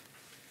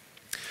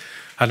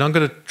 And I'm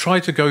going to try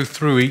to go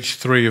through each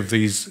 3 of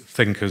these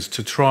thinkers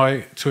to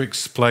try to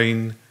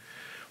explain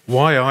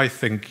why I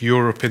think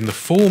Europe in the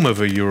form of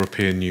a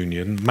European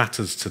Union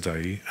matters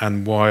today,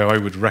 and why I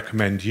would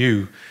recommend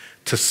you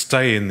to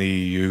stay in the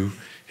EU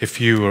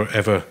if you were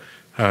ever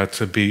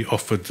to be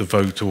offered the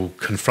vote or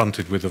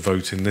confronted with a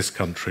vote in this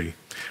country.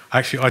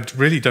 Actually, I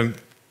really don't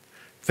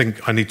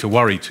think I need to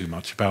worry too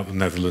much about the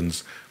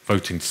Netherlands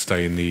voting to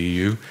stay in the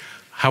EU.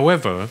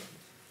 However,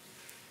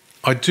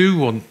 I do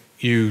want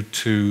you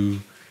to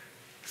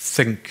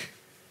think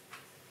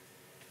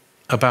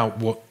about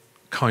what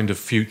kind of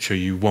future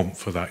you want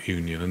for that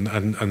union.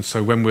 And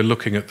so when we're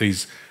looking at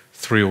these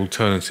 3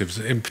 alternatives,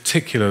 in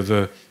particular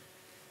the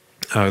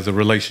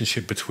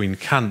relationship between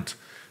Kant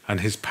and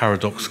his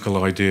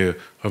paradoxical idea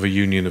of a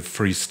union of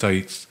free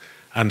states,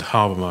 and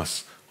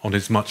Habermas on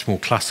his much more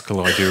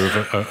classical idea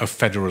of a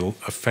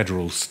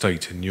federal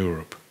state in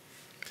Europe.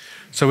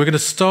 So we're going to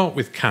start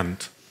with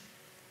Kant.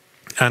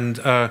 And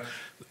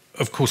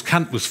of course,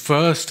 Kant was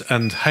first,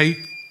 and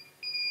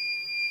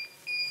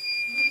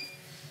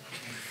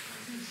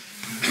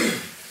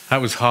that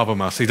was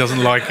Habermas. He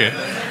doesn't like it.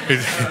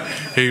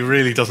 He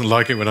really doesn't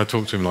like it when I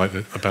talk to him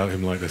about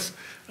him like this.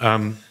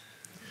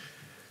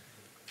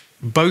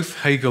 Both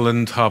Hegel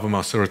and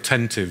Habermas are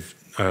attentive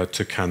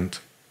to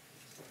Kant.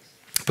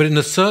 But in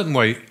a certain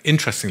way,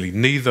 interestingly,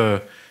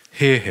 neither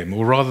hear him,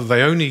 or rather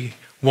they only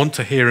want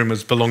to hear him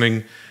as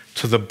belonging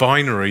to the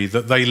binary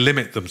that they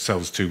limit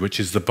themselves to, which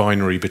is the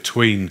binary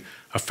between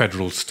a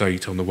federal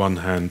state on the one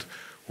hand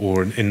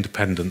or an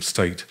independent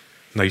state,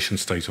 nation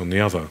state on the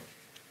other.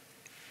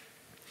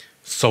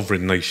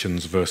 sovereign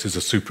nations versus a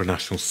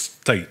supranational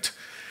state.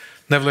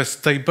 Nevertheless,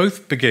 they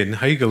both begin,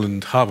 Hegel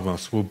and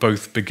Habermas will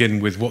both begin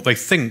with what they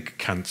think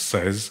Kant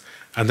says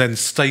and then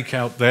stake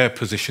out their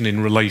position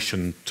in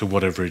relation to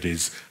whatever it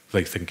is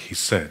they think he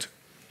said.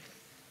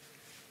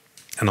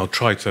 And I'll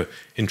try to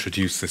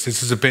introduce this.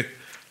 This is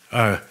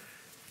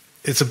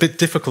it's a bit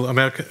difficult. I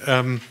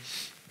mean,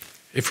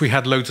 if we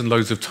had loads and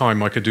loads of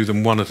time, I could do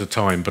them one at a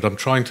time, but I'm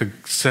trying to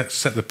set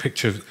the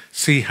picture,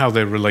 see how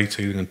they're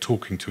relating and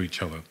talking to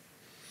each other.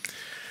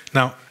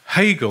 Now,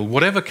 Hegel,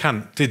 whatever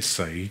Kant did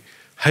say,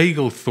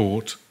 Hegel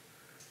thought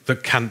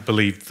that Kant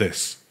believed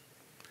this.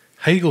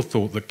 Hegel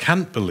thought that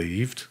Kant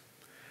believed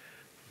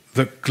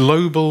that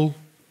global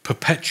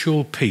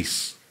perpetual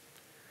peace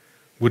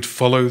would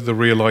follow the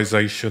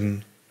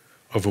realization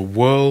of a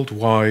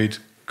worldwide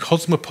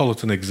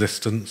cosmopolitan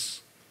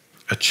existence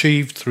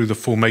achieved through the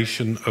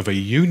formation of a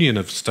union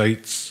of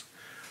states,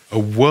 a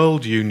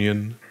world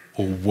union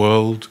or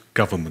world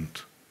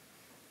government.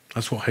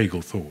 That's what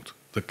Hegel thought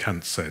that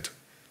Kant said.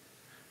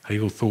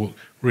 Hegel thought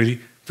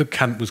really that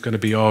Kant was going to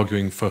be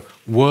arguing for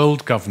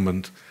world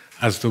government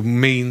as the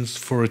means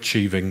for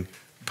achieving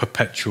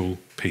perpetual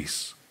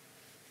peace.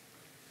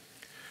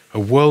 A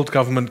world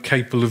government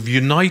capable of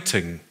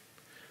uniting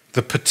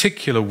the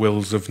particular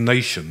wills of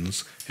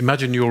nations.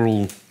 Imagine you're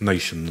all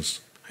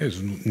nations.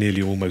 There's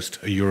nearly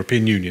almost a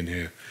European Union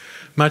here.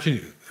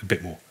 Imagine a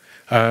bit more.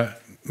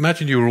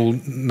 Imagine you're all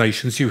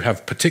nations, you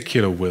have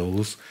particular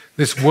wills.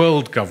 This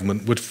world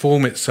government would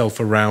form itself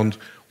around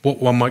what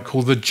one might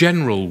call the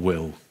general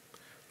will,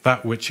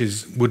 that which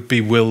would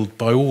be willed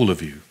by all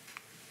of you,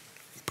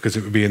 because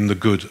it would be in the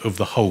good of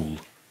the whole.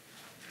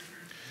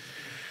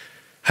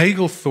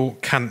 Hegel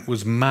thought Kant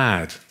was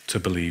mad to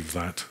believe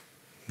that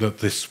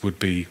this would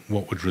be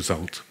what would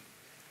result.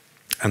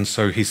 And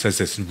so he says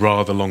this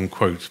rather long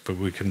quote, but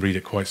we can read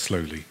it quite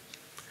slowly.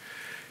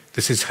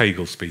 This is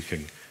Hegel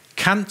speaking.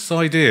 Kant's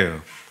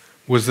idea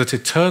was that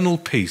eternal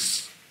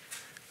peace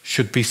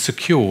should be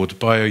secured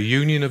by a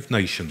union of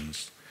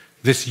nations.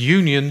 This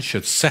union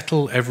should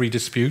settle every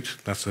dispute,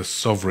 that's a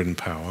sovereign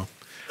power,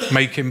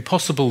 make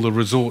impossible the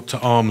resort to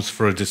arms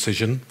for a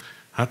decision,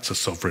 that's a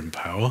sovereign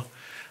power,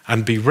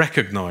 and be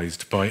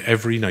recognized by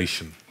every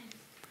nation.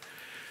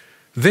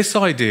 This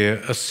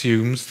idea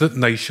assumes that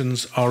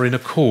nations are in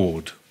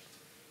accord.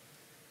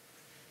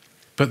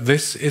 But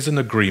this is an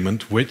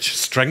agreement which,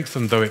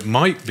 strengthened though it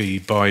might be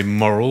by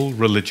moral,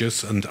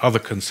 religious, and other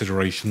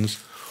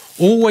considerations,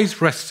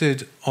 always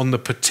rested on the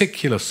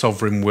particular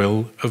sovereign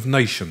will of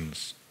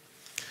nations,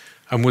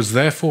 and was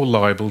therefore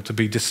liable to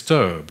be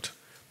disturbed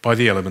by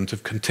the element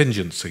of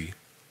contingency.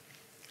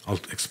 I'll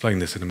explain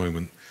this in a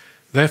moment.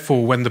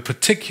 Therefore, when the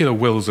particular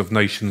wills of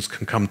nations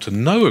can come to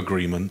no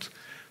agreement,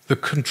 the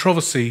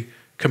controversy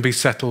can be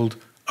settled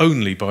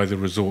only by the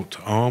resort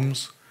to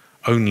arms,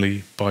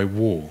 only by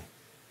war.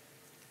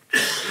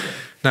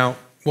 Now,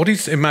 what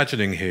he's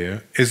imagining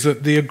here is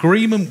that the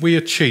agreement we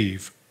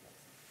achieve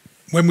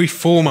when we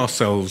form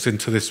ourselves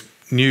into this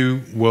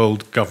new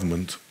world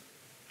government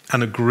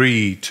and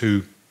agree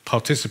to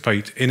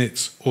participate in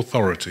its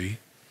authority,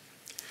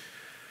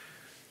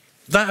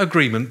 that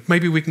agreement,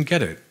 maybe we can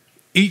get it.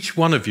 Each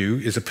one of you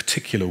is a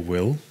particular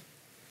will,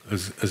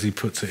 as he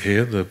puts it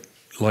here,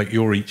 like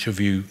you're each of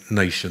you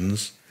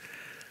nations,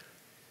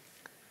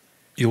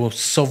 your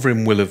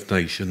sovereign will of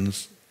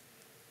nations.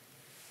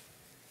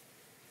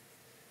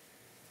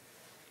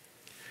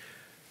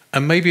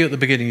 And maybe at the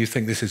beginning you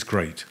think this is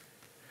great.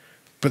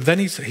 But then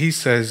he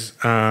says,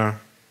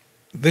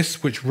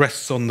 this which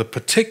rests on the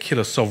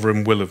particular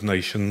sovereign will of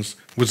nations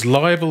was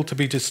liable to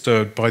be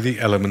disturbed by the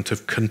element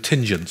of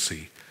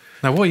contingency.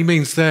 Now what he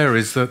means there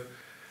is that,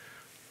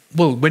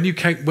 well, when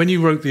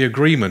you wrote the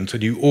agreement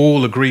and you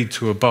all agreed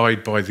to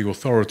abide by the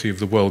authority of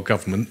the world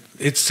government,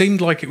 it seemed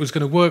like it was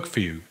going to work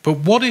for you. But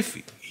what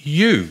if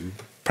you,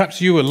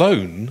 perhaps you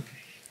alone,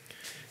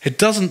 it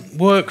doesn't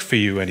work for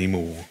you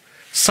anymore?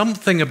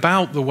 Something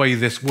about the way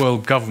this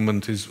world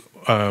government is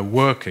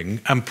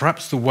working, and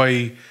perhaps the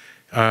way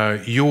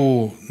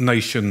your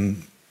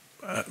nation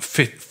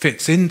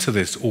fits into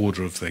this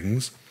order of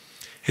things,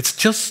 it's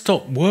just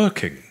stopped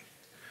working.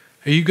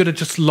 Are you going to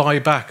just lie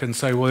back and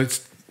say, well,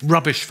 it's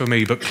rubbish for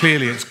me, but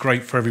clearly it's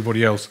great for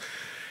everybody else?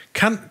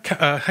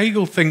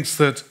 Hegel thinks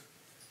that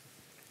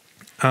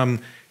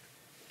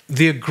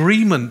the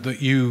agreement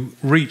that you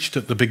reached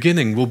at the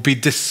beginning will be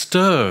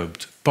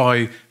disturbed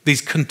by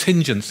these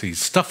contingencies,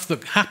 stuff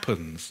that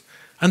happens.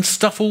 And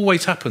stuff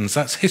always happens,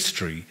 that's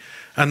history.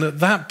 And at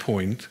that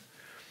point,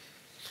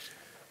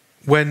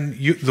 when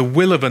the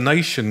will of a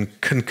nation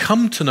can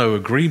come to no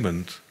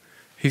agreement,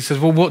 he says,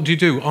 well, what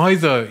do?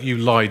 Either you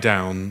lie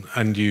down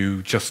and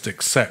you just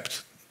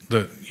accept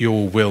that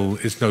your will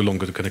is no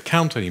longer going to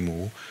count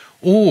anymore,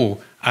 or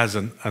as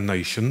a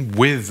nation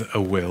with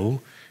a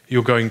will,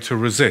 you're going to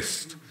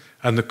resist.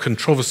 And the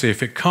controversy,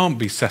 if it can't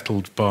be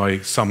settled by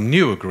some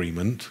new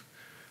agreement,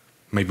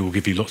 maybe we'll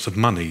give you lots of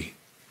money.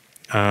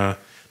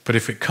 But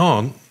if it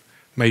can't,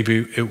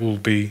 maybe it will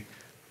be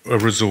a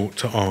resort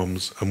to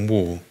arms and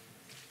war.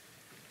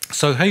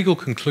 So Hegel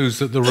concludes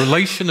that the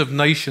relation of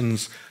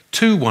nations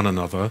to one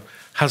another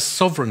has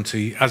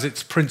sovereignty as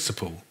its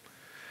principle.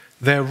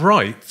 Their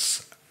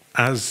rights,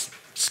 as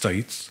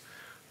states,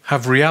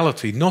 have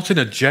reality not in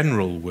a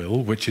general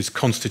will, which is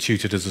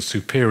constituted as a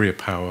superior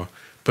power,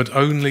 but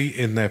only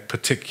in their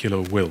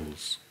particular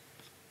wills.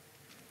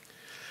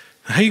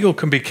 Hegel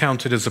can be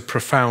counted as a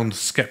profound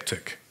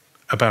skeptic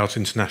about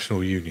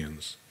international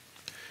unions.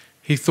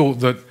 He thought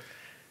that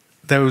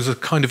there was a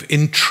kind of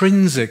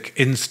intrinsic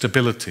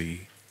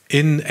instability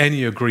in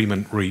any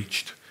agreement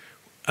reached,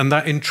 and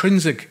that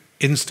intrinsic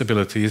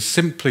instability is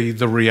simply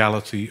the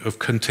reality of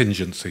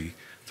contingency.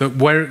 That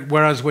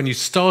whereas when you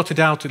started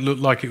out it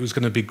looked like it was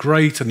going to be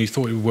great and you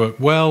thought it would work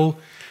well,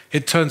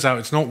 it turns out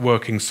it's not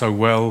working so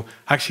well.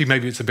 Actually,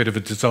 maybe it's a bit of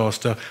a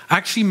disaster.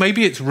 Actually,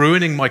 maybe it's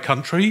ruining my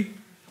country.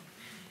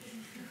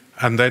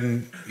 And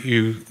then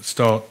you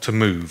start to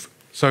move.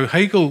 So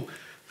Hegel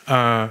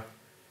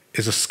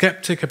is a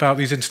skeptic about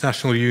these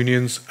international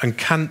unions, and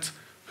Kant,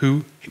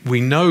 who we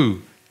know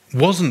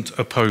wasn't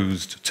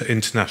opposed to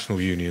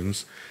international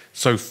unions,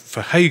 so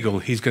for Hegel,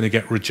 he's going to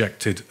get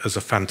rejected as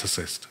a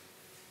fantasist.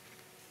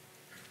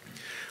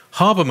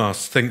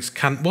 Habermas thinks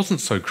Kant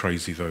wasn't so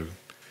crazy, though.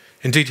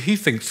 Indeed, he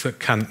thinks that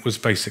Kant was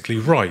basically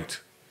right.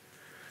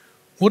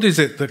 What is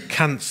it that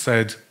Kant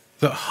said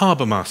that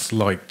Habermas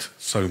liked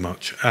so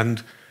much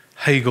and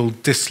Hegel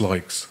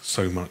dislikes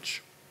so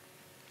much?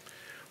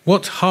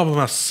 What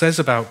Habermas says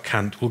about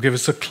Kant will give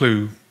us a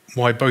clue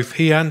why both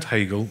he and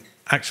Hegel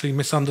actually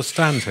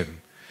misunderstand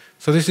him.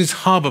 So this is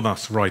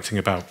Habermas writing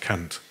about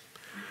Kant.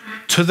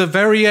 To the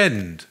very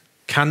end,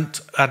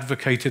 Kant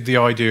advocated the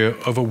idea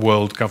of a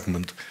world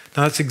government.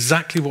 Now that's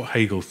exactly what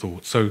Hegel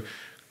thought. So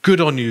good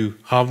on you,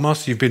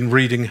 Habermas, you've been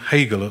reading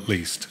Hegel at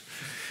least.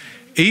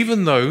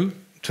 Even though,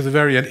 to the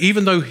very end,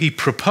 even though he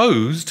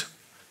proposed,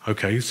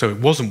 okay, so it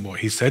wasn't what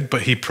he said,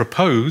 but he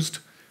proposed,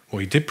 what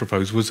he did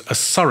propose was a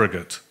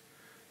surrogate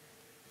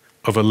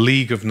of a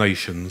League of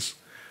Nations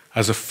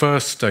as a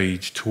first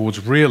stage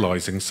towards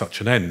realising such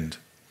an end.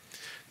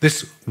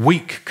 This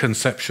weak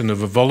conception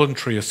of a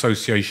voluntary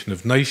association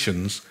of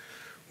nations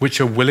which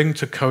are willing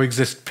to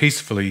coexist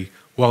peacefully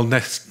while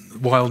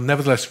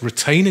nevertheless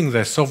retaining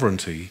their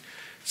sovereignty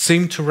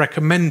seemed to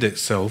recommend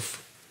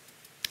itself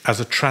as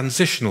a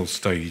transitional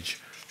stage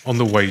on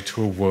the way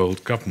to a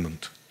world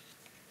government.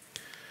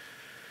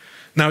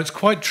 Now, it's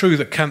quite true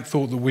that Kant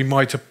thought that we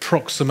might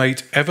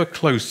approximate ever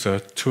closer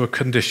to a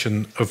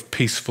condition of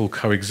peaceful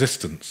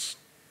coexistence.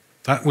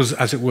 That was,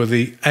 as it were,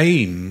 the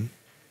aim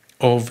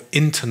of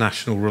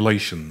international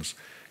relations.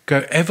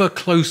 Go ever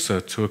closer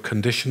to a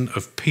condition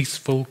of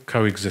peaceful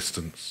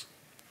coexistence.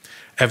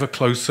 Ever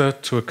closer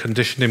to a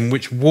condition in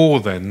which war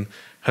then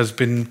has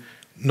been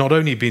not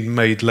only been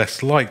made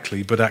less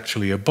likely, but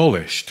actually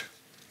abolished.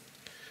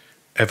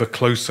 Ever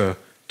closer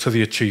to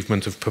the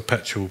achievement of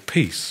perpetual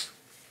peace.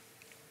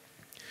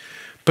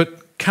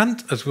 But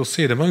Kant, as we'll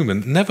see in a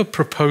moment, never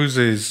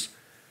proposes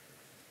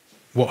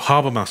what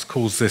Habermas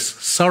calls this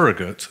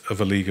surrogate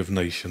of a League of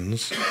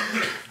Nations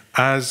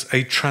as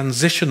a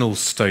transitional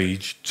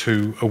stage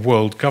to a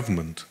world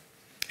government.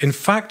 In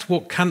fact,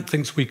 what Kant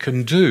thinks we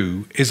can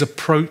do is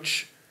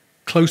approach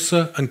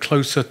closer and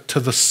closer to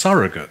the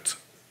surrogate.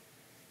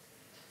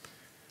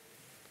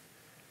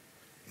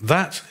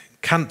 That,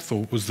 Kant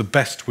thought, was the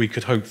best we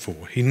could hope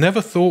for. He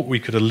never thought we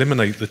could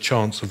eliminate the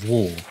chance of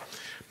war,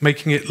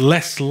 making it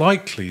less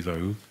likely,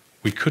 though,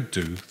 we could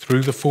do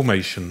through the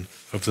formation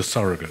of the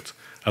surrogate,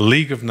 a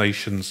League of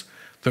Nations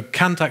that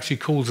Kant actually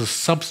calls a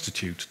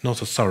substitute,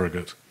 not a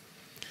surrogate,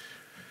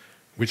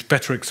 which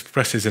better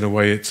expresses in a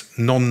way its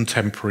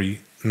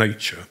non-temporary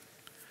nature.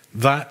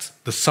 That,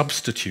 the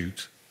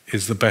substitute,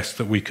 is the best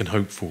that we can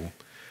hope for.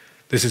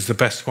 This is the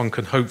best one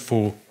can hope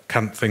for,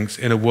 Kant thinks,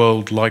 in a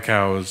world like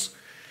ours,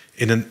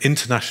 in an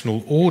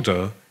international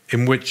order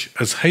in which,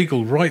 as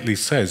Hegel rightly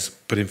says,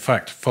 but in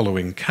fact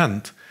following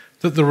Kant,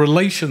 that the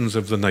relations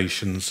of the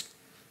nations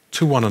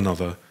to one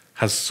another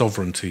has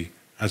sovereignty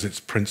as its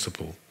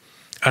principle.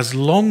 As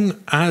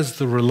long as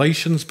the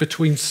relations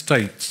between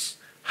states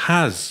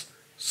has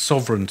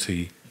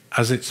sovereignty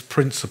as its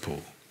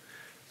principle,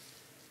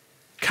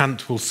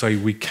 Kant will say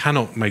we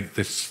cannot make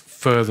this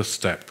further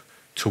step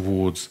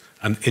towards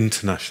an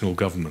international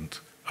government,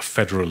 a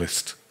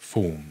federalist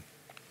form.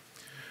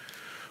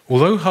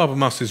 Although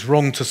Habermas is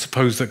wrong to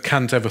suppose that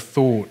Kant ever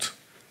thought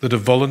that a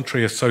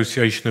voluntary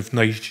association of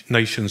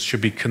nations should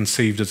be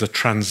conceived as a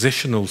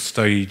transitional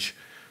stage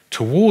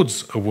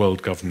towards a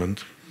world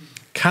government,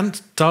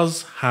 Kant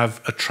does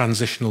have a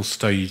transitional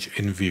stage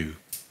in view.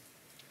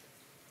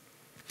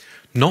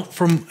 Not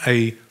from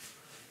a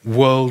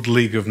World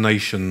League of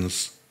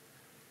Nations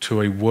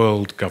to a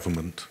world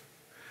government,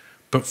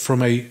 but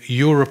from a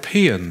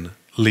European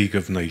League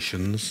of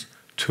Nations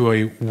to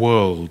a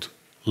World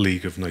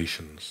League of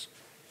Nations.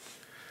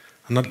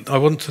 And I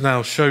want to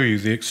now show you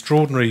the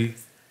extraordinary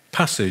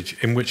passage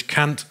in which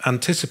Kant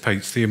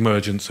anticipates the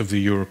emergence of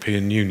the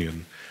European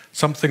Union,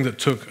 something that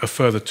took a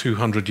further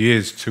 200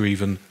 years to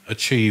even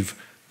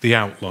achieve the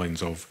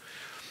outlines of.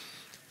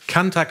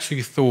 Kant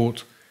actually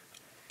thought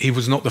he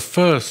was not the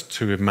first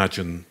to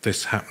imagine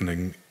this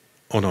happening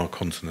on our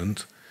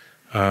continent.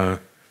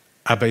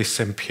 Abbé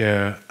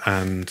Saint-Pierre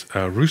and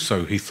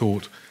Rousseau, he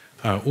thought,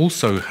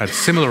 also had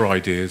similar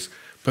ideas,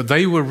 but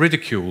they were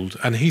ridiculed,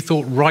 and he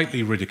thought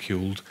rightly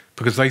ridiculed,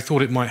 because they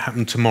thought it might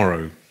happen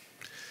tomorrow.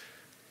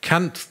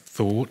 Kant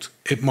thought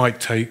it might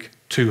take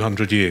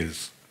 200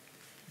 years,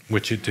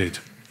 which it did.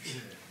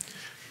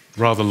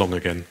 Rather long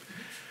again.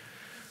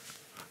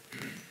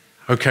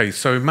 Okay,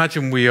 so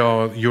imagine we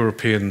are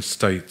European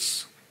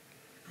states,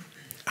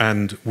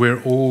 and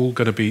we're all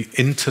going to be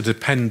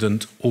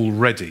interdependent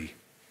already.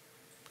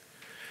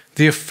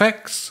 The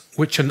effects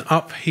which an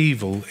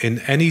upheaval in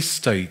any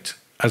state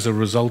as a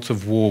result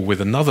of war with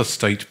another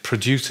state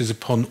produces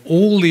upon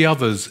all the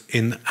others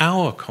in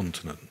our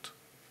continent,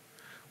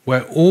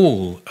 where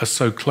all are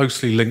so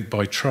closely linked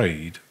by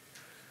trade,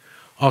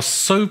 are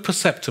so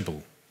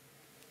perceptible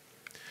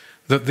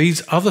that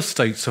these other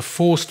states are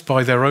forced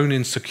by their own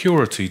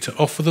insecurity to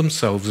offer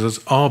themselves as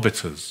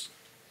arbiters,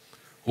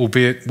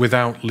 albeit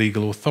without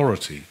legal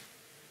authority.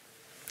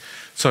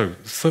 So,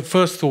 the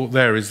first thought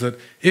there is that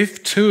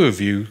if two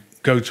of you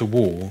go to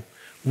war,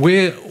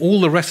 all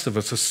the rest of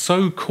us are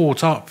so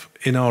caught up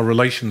in our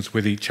relations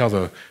with each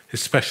other,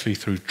 especially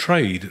through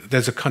trade,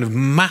 there's a kind of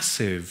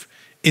massive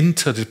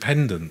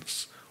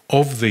interdependence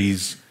of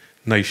these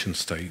nation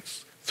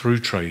states through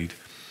trade.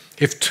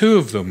 If two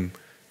of them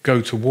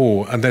go to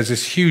war and there's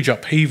this huge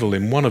upheaval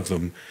in one of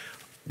them,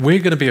 we're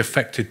going to be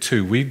affected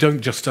too. We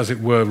don't just, as it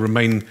were,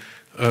 remain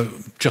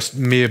just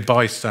mere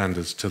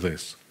bystanders to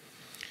this.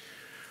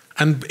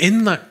 And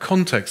in that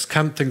context,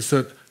 Kant thinks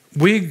that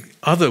we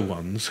other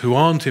ones who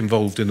aren't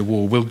involved in the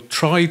war will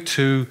try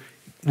to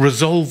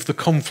resolve the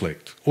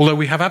conflict, although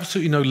we have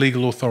absolutely no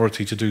legal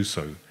authority to do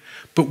so.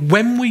 But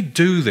when we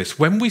do this,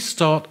 when we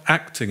start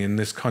acting in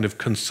this kind of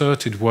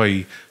concerted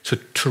way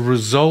to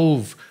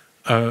resolve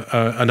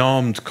an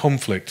armed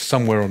conflict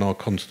somewhere on our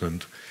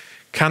continent,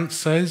 Kant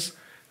says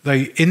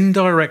they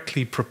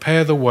indirectly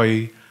prepare the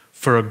way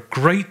for a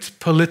great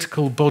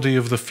political body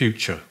of the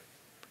future,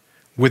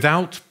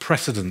 without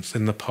precedents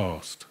in the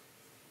past.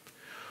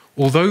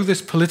 Although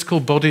this political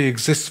body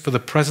exists for the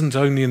present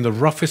only in the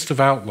roughest of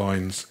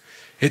outlines,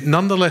 it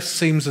nonetheless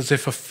seems as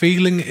if a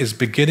feeling is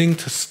beginning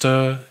to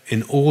stir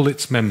in all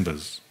its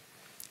members,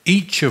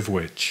 each of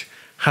which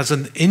has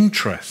an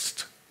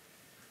interest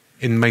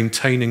in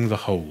maintaining the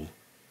whole.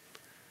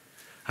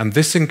 And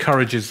this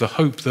encourages the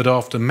hope that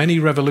after many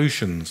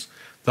revolutions,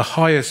 the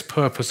highest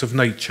purpose of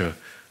nature,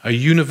 a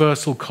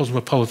universal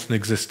cosmopolitan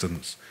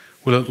existence,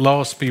 will at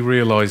last be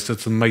realized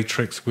as the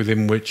matrix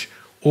within which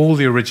all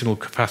the original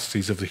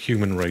capacities of the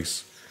human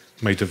race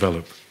may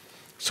develop.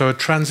 So a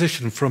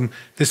transition from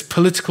this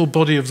political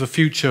body of the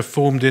future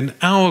formed in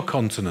our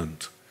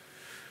continent,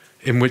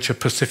 in which a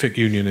Pacific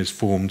Union is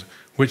formed,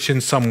 which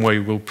in some way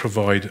will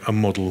provide a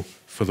model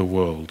for the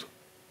world.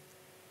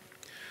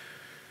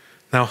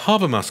 Now,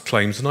 Habermas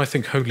claims, and I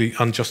think wholly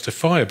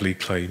unjustifiably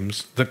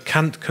claims, that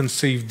Kant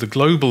conceived the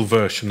global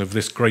version of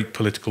this great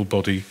political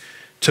body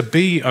to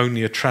be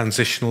only a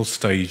transitional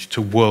stage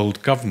to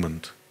world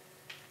government.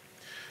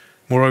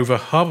 Moreover,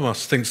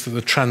 Habermas thinks that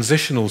the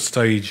transitional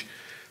stage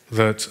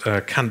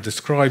that Kant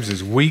describes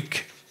is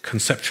weak,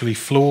 conceptually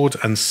flawed,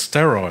 and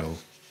sterile.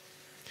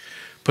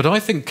 But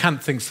I think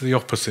Kant thinks the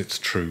opposite's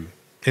true.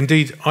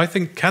 Indeed, I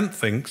think Kant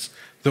thinks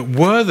that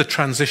were the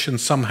transition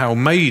somehow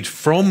made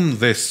from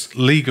this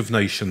League of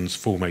Nations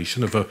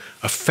formation of a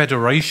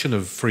federation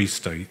of free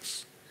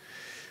states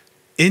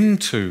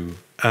into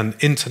an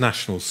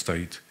international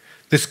state,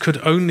 this could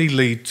only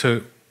lead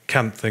to,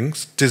 Kant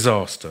thinks,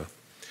 disaster,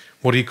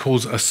 what he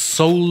calls a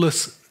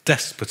soulless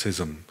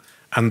despotism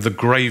and the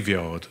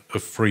graveyard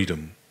of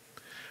freedom,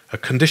 a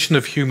condition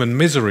of human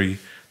misery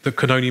that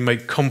can only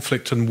make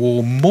conflict and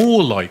war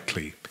more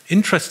likely.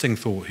 Interesting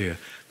thought here,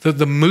 that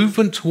the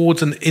movement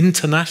towards an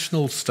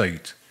international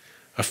state,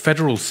 a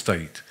federal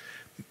state,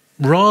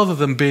 rather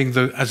than being,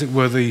 as it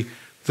were,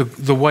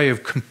 the way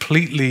of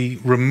completely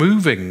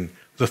removing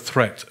the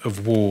threat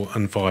of war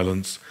and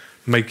violence,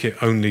 make it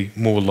only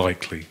more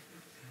likely.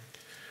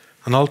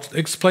 And I'll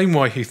explain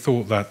why he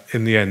thought that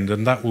in the end,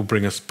 and that will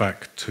bring us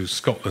back to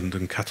Scotland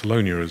and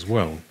Catalonia as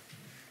well.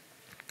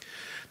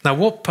 Now,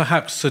 what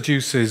perhaps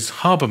seduces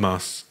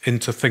Habermas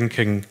into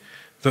thinking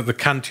that the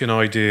Kantian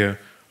idea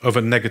of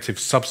a negative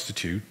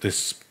substitute,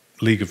 this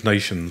League of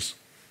Nations,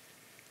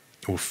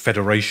 or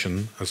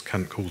federation, as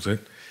Kant calls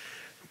it,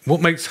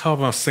 what makes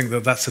Habermas think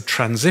that that's a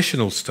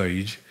transitional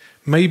stage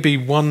may be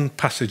one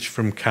passage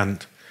from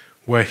Kant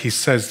where he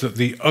says that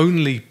the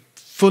only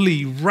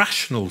fully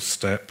rational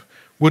step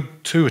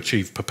to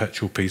achieve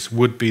perpetual peace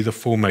would be the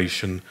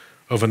formation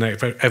of an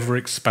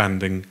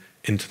ever-expanding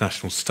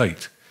international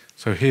state.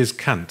 So here's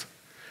Kant.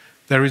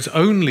 There is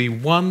only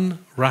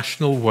one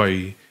rational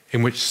way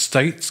in which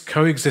states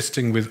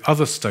coexisting with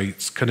other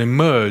states can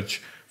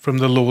emerge from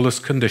the lawless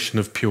condition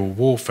of pure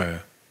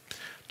warfare.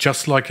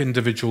 Just like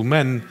individual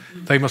men,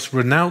 they must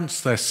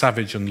renounce their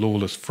savage and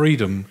lawless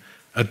freedom,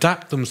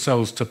 adapt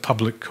themselves to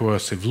public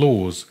coercive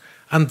laws,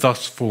 and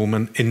thus form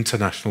an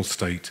international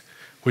state,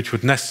 which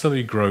would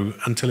necessarily grow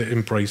until it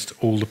embraced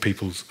all the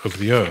peoples of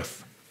the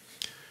earth.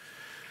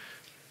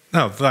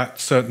 Now, that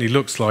certainly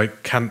looks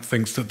like Kant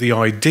thinks that the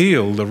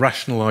ideal, the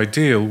rational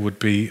ideal, would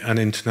be an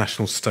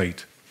international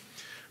state.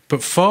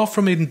 But far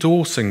from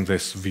endorsing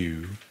this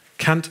view,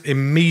 Kant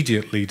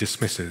immediately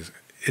dismisses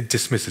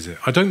it.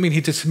 I don't mean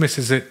he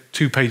dismisses it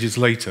 2 pages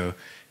later.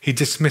 He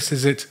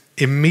dismisses it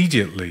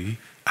immediately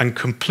and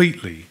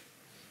completely.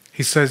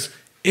 He says,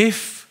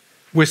 if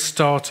we're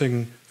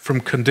starting from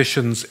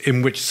conditions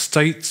in which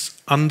states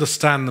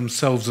understand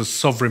themselves as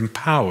sovereign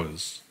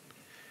powers,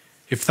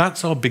 if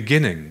that's our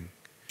beginning,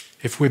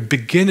 if we're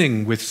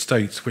beginning with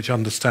states which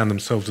understand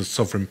themselves as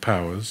sovereign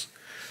powers,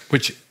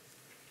 which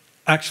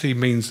actually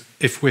means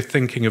if we're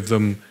thinking of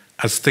them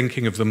as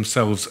thinking of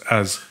themselves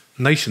as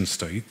nation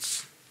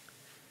states,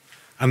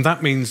 and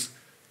that means,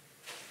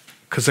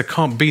 because there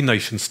can't be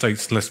nation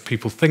states unless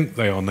people think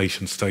they are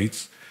nation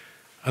states,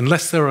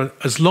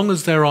 as long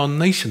as there are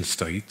nation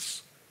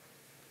states,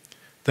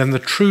 then the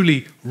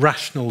truly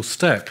rational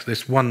step,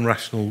 this one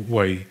rational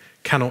way,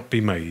 cannot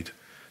be made.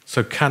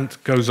 So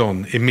Kant goes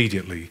on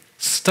immediately.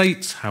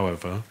 States,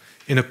 however,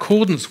 in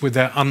accordance with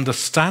their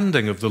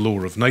understanding of the law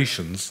of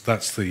nations,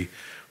 that's the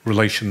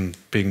relation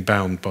being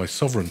bound by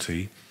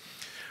sovereignty,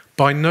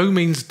 by no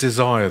means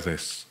desire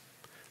this,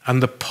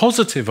 and the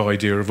positive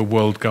idea of a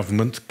world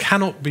government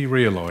cannot be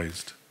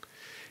realised.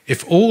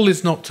 If all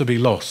is not to be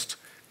lost,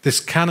 this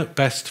can at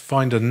best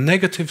find a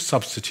negative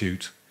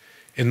substitute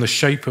in the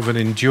shape of an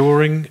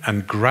enduring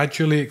and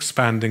gradually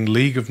expanding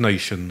League of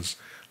Nations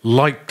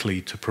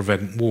likely to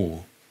prevent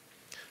war.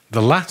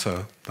 The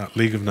latter, that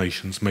League of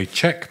Nations, may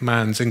check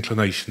man's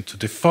inclination to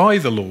defy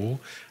the law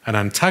and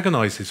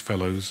antagonise his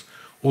fellows,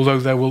 although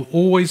there will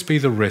always be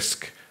the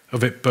risk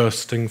of it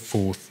bursting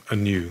forth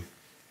anew.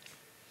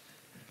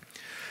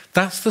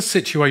 That's the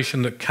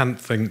situation that Kant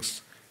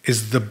thinks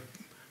is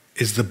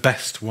the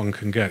best one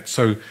can get.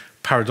 So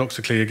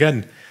paradoxically,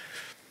 again,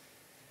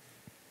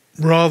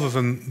 rather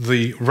than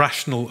the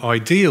rational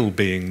ideal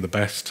being the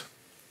best,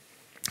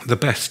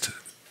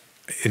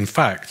 in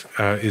fact,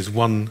 is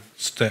one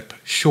step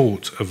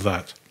short of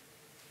that.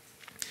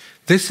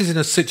 This is in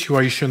a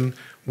situation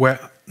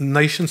where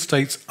nation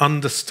states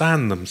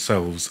understand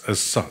themselves as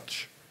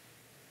such.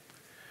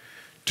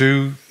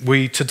 Are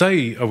we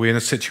in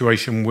a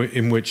situation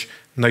in which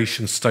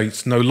nation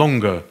states no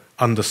longer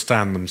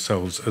understand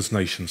themselves as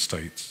nation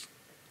states?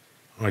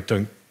 I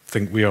don't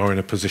think we are in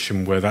a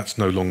position where that's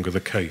no longer the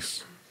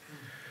case.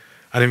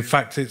 And in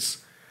fact,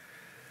 it's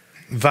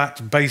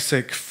that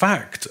basic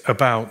fact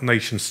about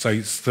nation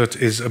states that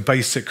is a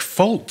basic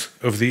fault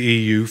of the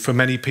EU for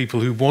many people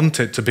who want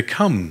it to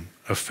become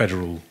a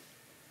federal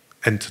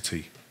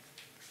entity.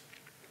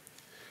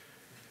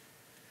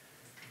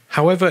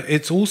 However,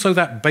 it's also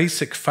that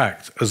basic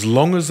fact, as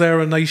long as there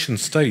are nation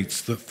states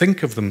that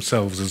think of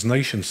themselves as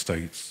nation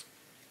states,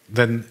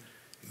 then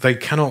they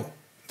cannot,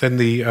 then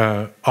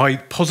the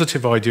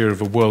positive idea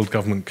of a world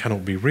government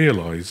cannot be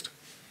realised.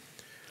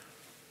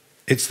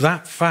 It's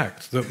that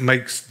fact that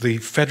makes the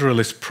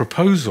federalist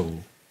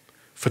proposal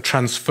for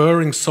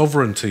transferring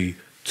sovereignty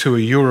to a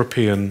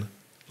European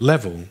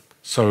level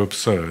so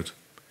absurd.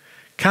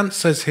 Kant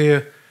says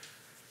here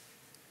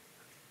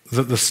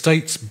that the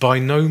states by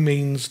no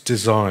means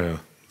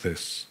desire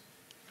this.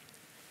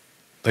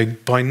 They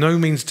by no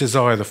means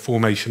desire the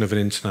formation of an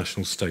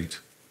international state.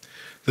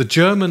 The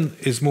German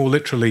is more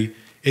literally,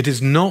 it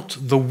is not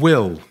the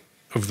will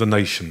of the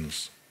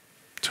nations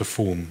to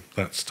form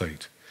that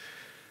state.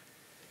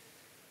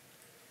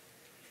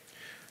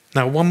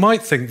 Now, one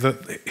might think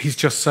that he's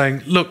just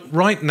saying, look,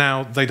 right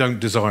now they don't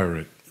desire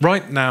it.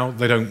 Right now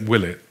they don't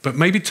will it. But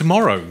maybe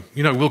tomorrow,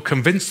 we'll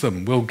convince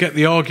them, we'll get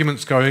the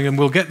arguments going, and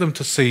we'll get them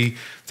to see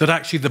that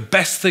actually the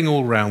best thing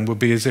all round would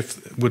be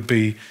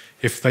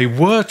if they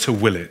were to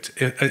will it,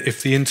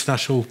 if the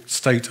international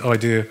state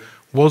idea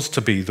was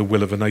to be the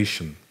will of a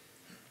nation.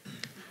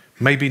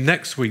 Maybe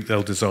next week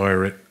they'll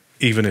desire it,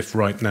 even if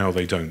right now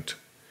they don't.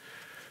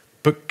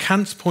 But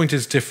Kant's point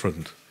is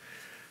different.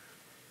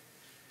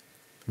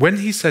 When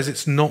he says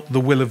it's not the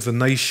will of the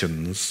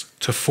nations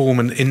to form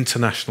an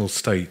international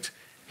state,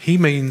 he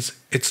means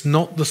it's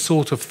not the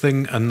sort of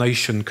thing a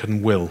nation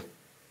can will.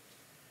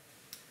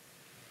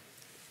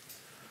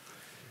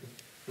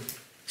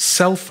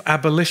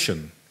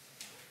 Self-abolition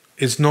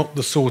is not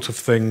the sort of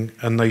thing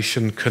a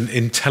nation can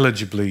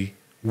intelligibly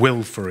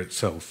will for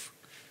itself.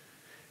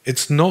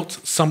 It's not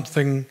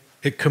something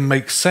it can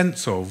make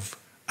sense of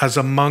as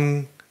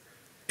among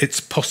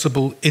its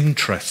possible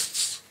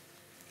interests.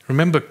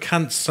 Remember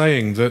Kant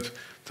saying that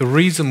the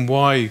reason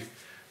why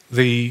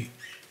the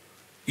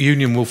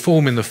union will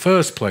form in the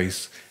first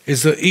place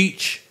is that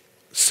each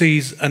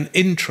sees an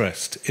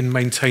interest in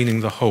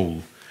maintaining the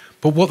whole.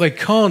 But what they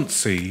can't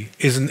see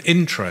is an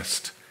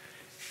interest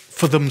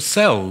for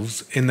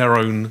themselves in their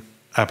own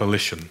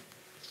abolition.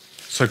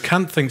 So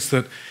Kant thinks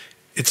that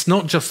it's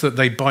not just that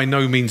they by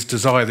no means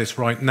desire this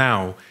right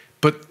now,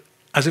 but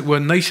as it were,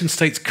 nation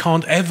states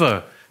can't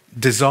ever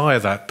desire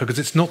that because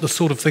it's not the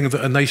sort of thing that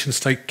a nation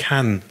state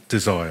can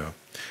desire.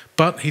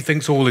 But he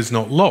thinks all is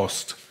not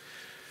lost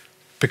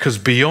because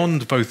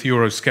beyond both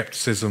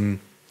Euroscepticism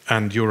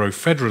and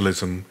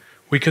Eurofederalism,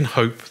 we can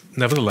hope,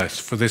 nevertheless,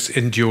 for this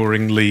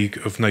enduring League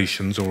of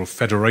Nations or a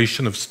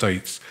federation of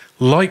states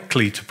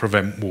likely to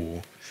prevent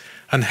war,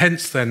 and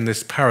hence then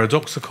this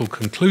paradoxical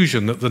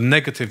conclusion that the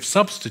negative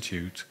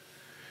substitute,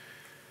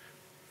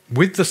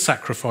 with the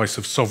sacrifice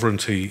of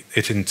sovereignty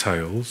it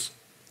entails,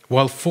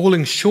 while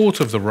falling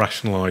short of the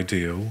rational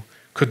ideal,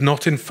 could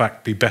not in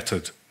fact be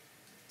bettered.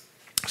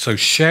 So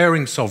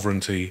sharing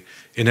sovereignty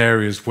in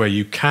areas where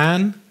you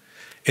can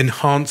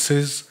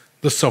enhances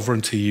the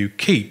sovereignty you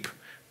keep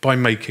by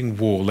making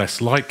war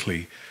less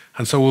likely.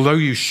 And so although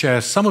you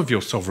share some of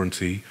your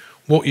sovereignty,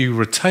 what you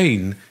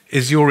retain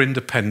is your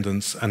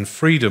independence and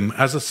freedom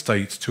as a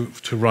state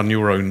to run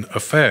your own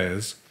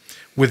affairs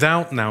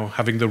without now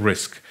having the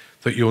risk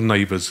that your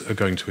neighbours are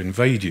going to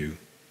invade you.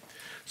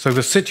 So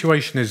the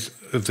situation is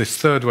of this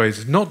third way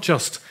is not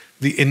just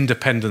the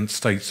independent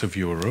states of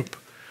Europe,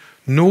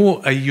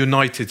 nor a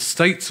United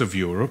States of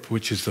Europe,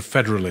 which is the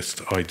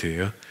federalist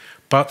idea,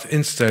 but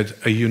instead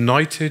a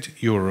united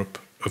Europe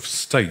of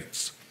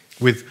states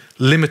with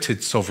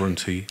limited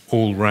sovereignty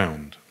all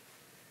round.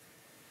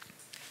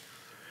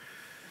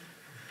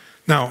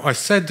 Now, I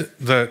said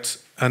that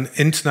an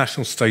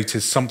international state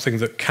is something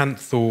that Kant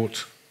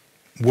thought,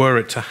 were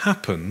it to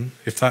happen,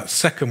 if that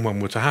second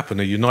one were to happen,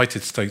 a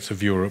United States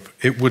of Europe,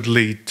 it would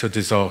lead to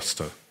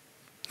disaster.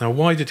 Now,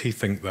 why did he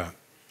think that?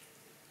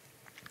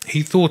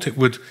 He thought it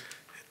would,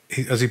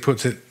 as he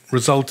puts it,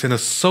 result in a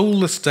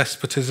soulless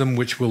despotism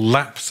which will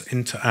lapse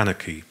into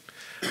anarchy.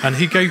 And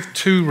he gave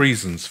two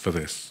reasons for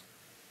this.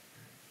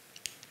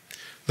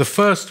 The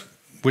first,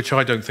 which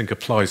I don't think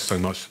applies so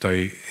much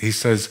today, he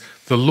says,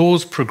 the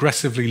laws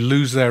progressively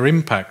lose their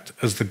impact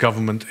as the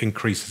government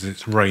increases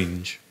its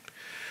range.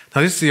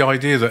 Now, this is the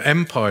idea that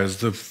empires,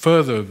 the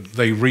further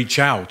they reach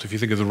out, if you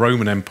think of the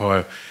Roman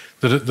Empire,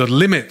 that at the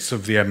limits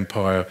of the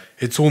empire,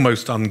 it's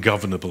almost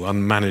ungovernable,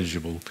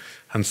 unmanageable.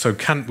 And so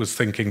Kant was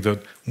thinking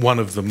that one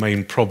of the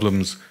main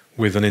problems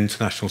with an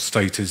international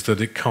state is that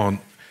it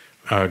can't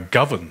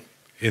govern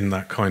in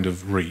that kind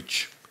of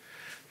reach.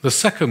 The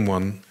second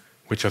one,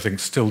 which I think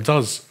still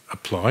does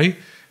apply,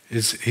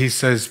 is he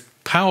says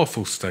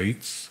powerful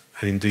states,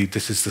 and indeed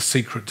this is the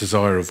secret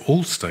desire of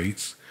all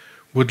states,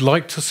 would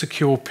like to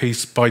secure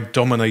peace by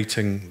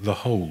dominating the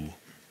whole.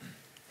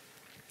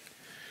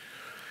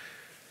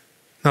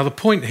 Now, the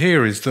point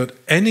here is that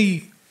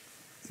any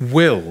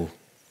will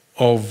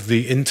of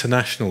the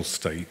international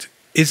state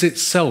is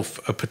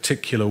itself a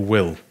particular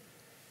will.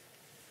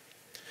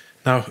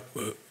 Now,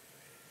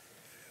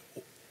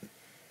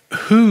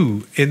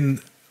 who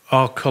in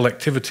our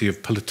collectivity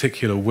of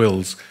particular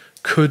wills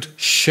could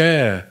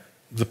share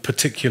the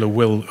particular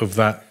will of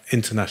that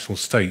international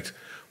state?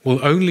 Well,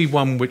 only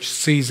one which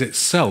sees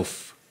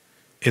itself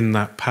in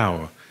that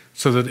power.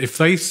 So that if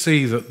they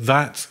see that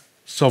that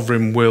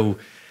sovereign will,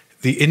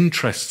 the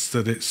interests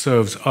that it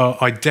serves are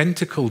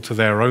identical to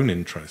their own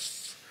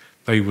interests,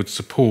 they would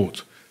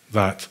support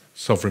that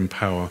sovereign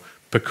power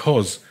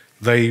because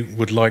they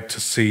would like to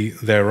see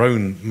their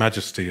own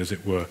majesty, as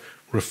it were,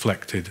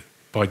 reflected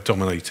by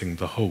dominating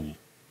the whole.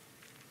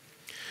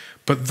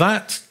 But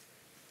that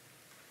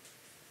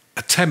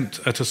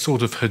attempt at a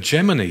sort of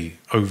hegemony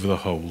over the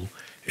whole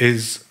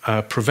is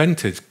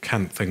prevented,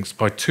 Kant thinks,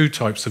 by two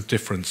types of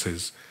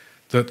differences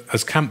that,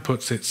 as Kant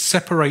puts it,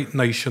 separate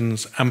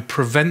nations and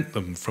prevent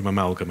them from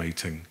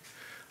amalgamating.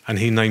 And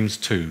he names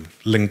two,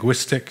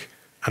 linguistic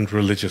and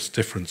religious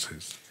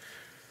differences.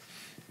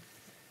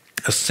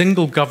 A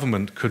single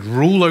government could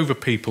rule over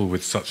people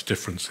with such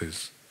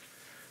differences.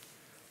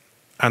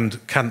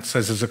 And Kant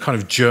says there's a kind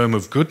of germ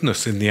of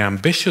goodness in the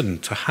ambition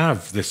to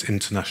have this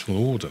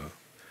international order.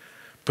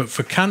 But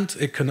for Kant,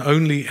 it can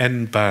only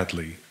end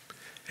badly.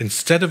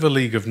 Instead of a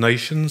League of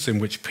Nations in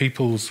which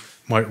peoples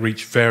might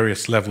reach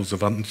various levels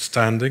of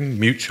understanding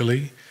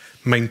mutually,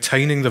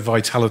 maintaining the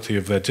vitality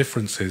of their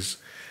differences,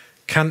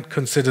 Kant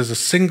considers a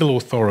single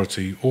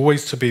authority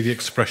always to be the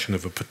expression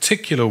of a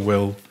particular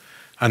will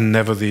and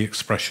never the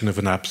expression of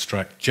an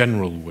abstract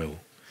general will.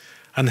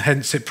 And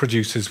hence it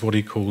produces what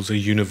he calls a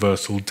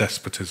universal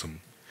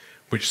despotism,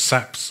 which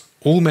saps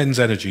all men's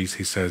energies,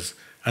 he says,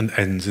 and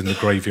ends in the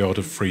graveyard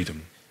of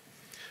freedom.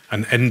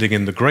 And ending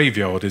in the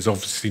graveyard is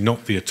obviously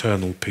not the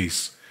eternal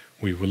peace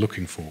we were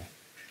looking for.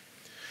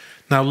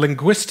 Now,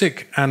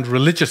 linguistic and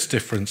religious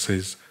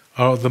differences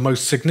are the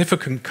most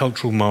significant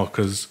cultural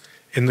markers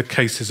in the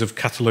cases of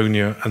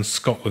Catalonia and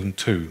Scotland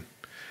too,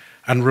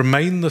 and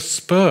remain the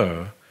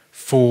spur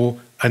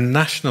for a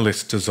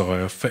nationalist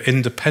desire for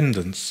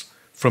independence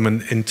from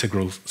an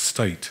integral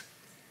state.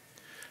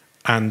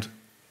 And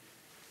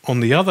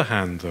on the other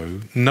hand, though,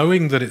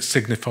 knowing that it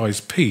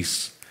signifies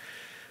peace,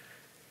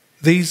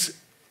 these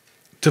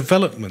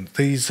development,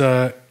 these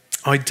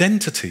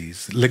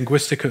identities,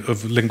 linguistic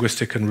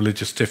and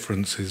religious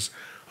differences,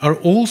 are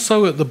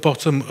also at the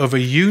bottom of a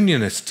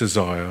unionist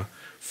desire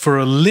for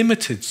a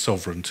limited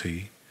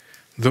sovereignty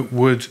that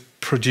would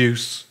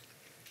produce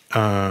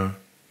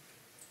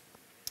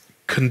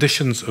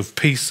conditions of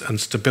peace and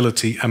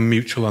stability and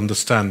mutual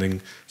understanding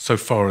so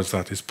far as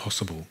that is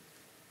possible.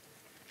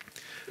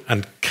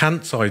 And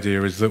Kant's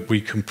idea is that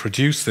we can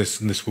produce this,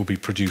 and this will be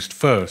produced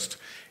first,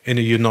 in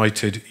a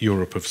united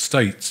Europe of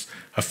states,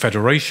 a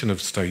federation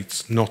of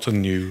states, not a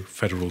new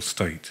federal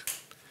state.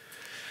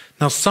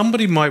 Now,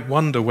 somebody might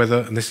wonder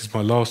whether, and this is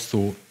my last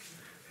thought,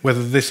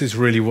 whether this is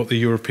really what the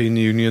European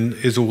Union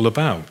is all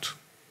about.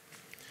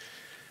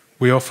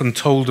 We're often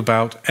told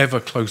about ever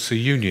closer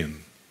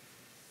union.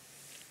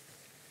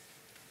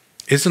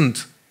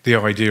 Isn't the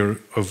idea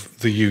of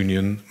the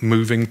Union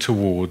moving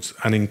towards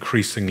an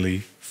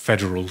increasingly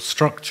federal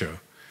structure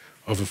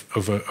of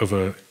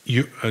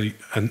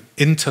an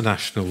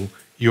international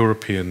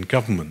European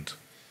government?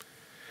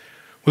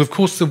 Well, of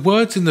course, the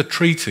words in the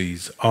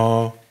treaties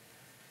are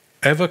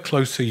ever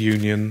closer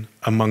union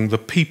among the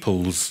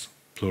peoples,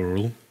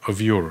 plural,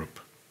 of Europe.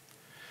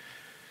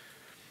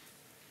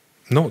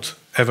 Not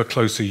ever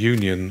closer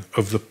union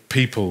of the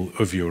people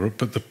of Europe,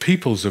 but the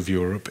peoples of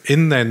Europe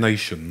in their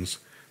nations.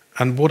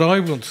 And what I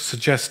want to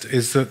suggest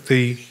is that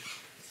the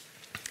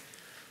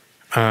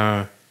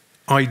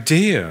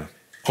idea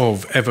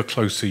of ever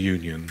closer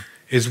union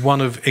is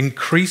one of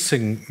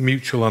increasing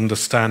mutual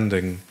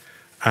understanding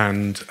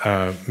and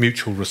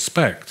mutual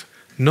respect,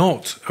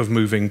 not of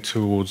moving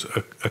towards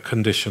a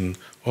condition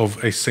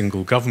of a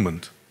single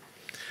government.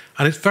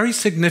 And it's very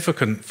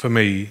significant for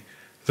me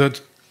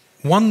that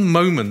one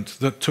moment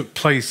that took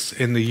place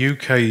in the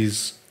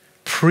UK's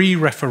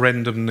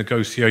pre-referendum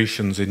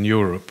negotiations in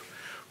Europe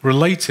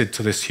related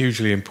to this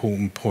hugely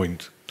important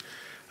point.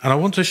 And I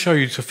want to show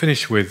you, to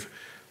finish with,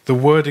 the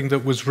wording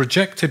that was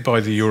rejected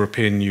by the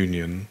European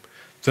Union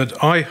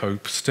that I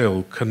hope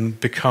still can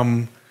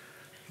become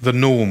the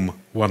norm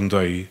one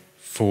day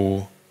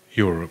for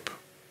Europe.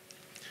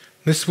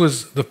 This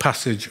was the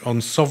passage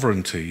on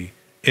sovereignty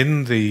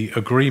in the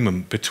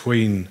agreement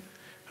between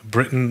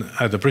Britain,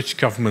 the British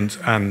government,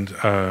 and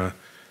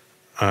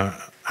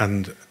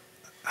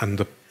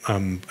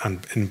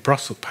in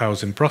Brussels,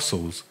 powers in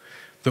Brussels,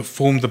 that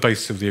formed the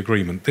basis of the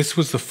agreement. This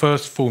was the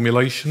first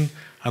formulation,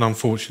 and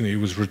unfortunately,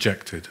 it was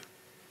rejected.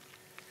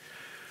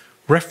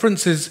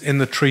 References in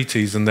the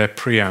treaties and their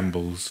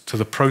preambles to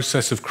the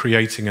process of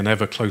creating an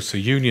ever closer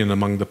union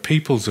among the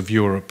peoples of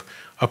Europe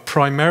are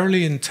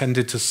primarily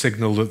intended to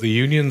signal that the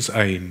Union's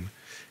aim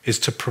is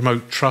to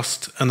promote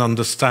trust and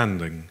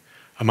understanding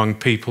among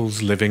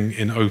peoples living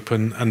in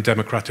open and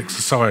democratic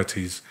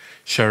societies,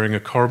 sharing a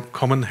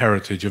common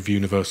heritage of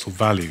universal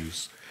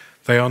values.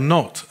 They are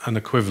not an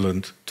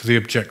equivalent to the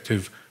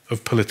objective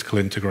of political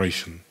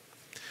integration.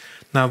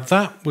 Now,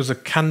 that was a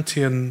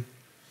Kantian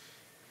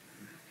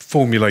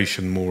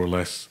formulation, more or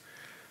less,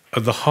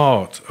 at the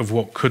heart of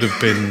what could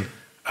have been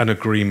an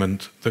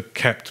agreement that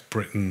kept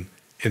Britain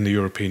in the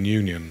European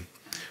Union.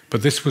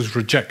 But this was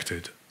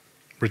rejected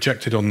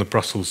on the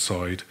Brussels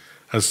side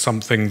as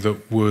something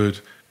that would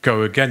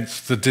go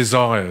against the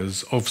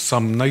desires of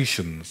some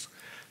nations.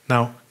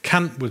 Now,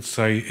 Kant would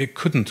say it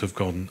couldn't have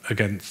gone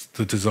against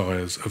the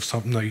desires of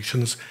some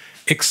nations,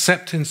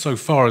 except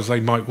insofar as they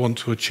might want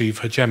to achieve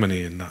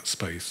hegemony in that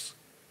space.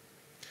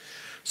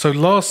 So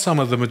last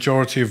summer, the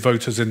majority of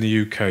voters in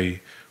the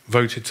UK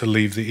voted to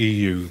leave the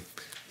EU,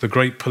 the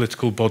great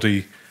political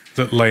body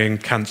that lay in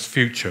Kant's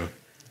future,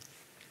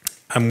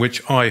 and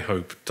which I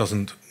hope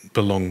doesn't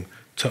belong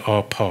to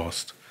our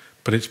past.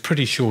 But it's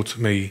pretty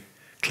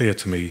clear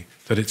to me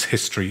that its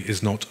history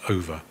is not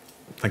over.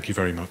 Thank you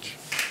very much.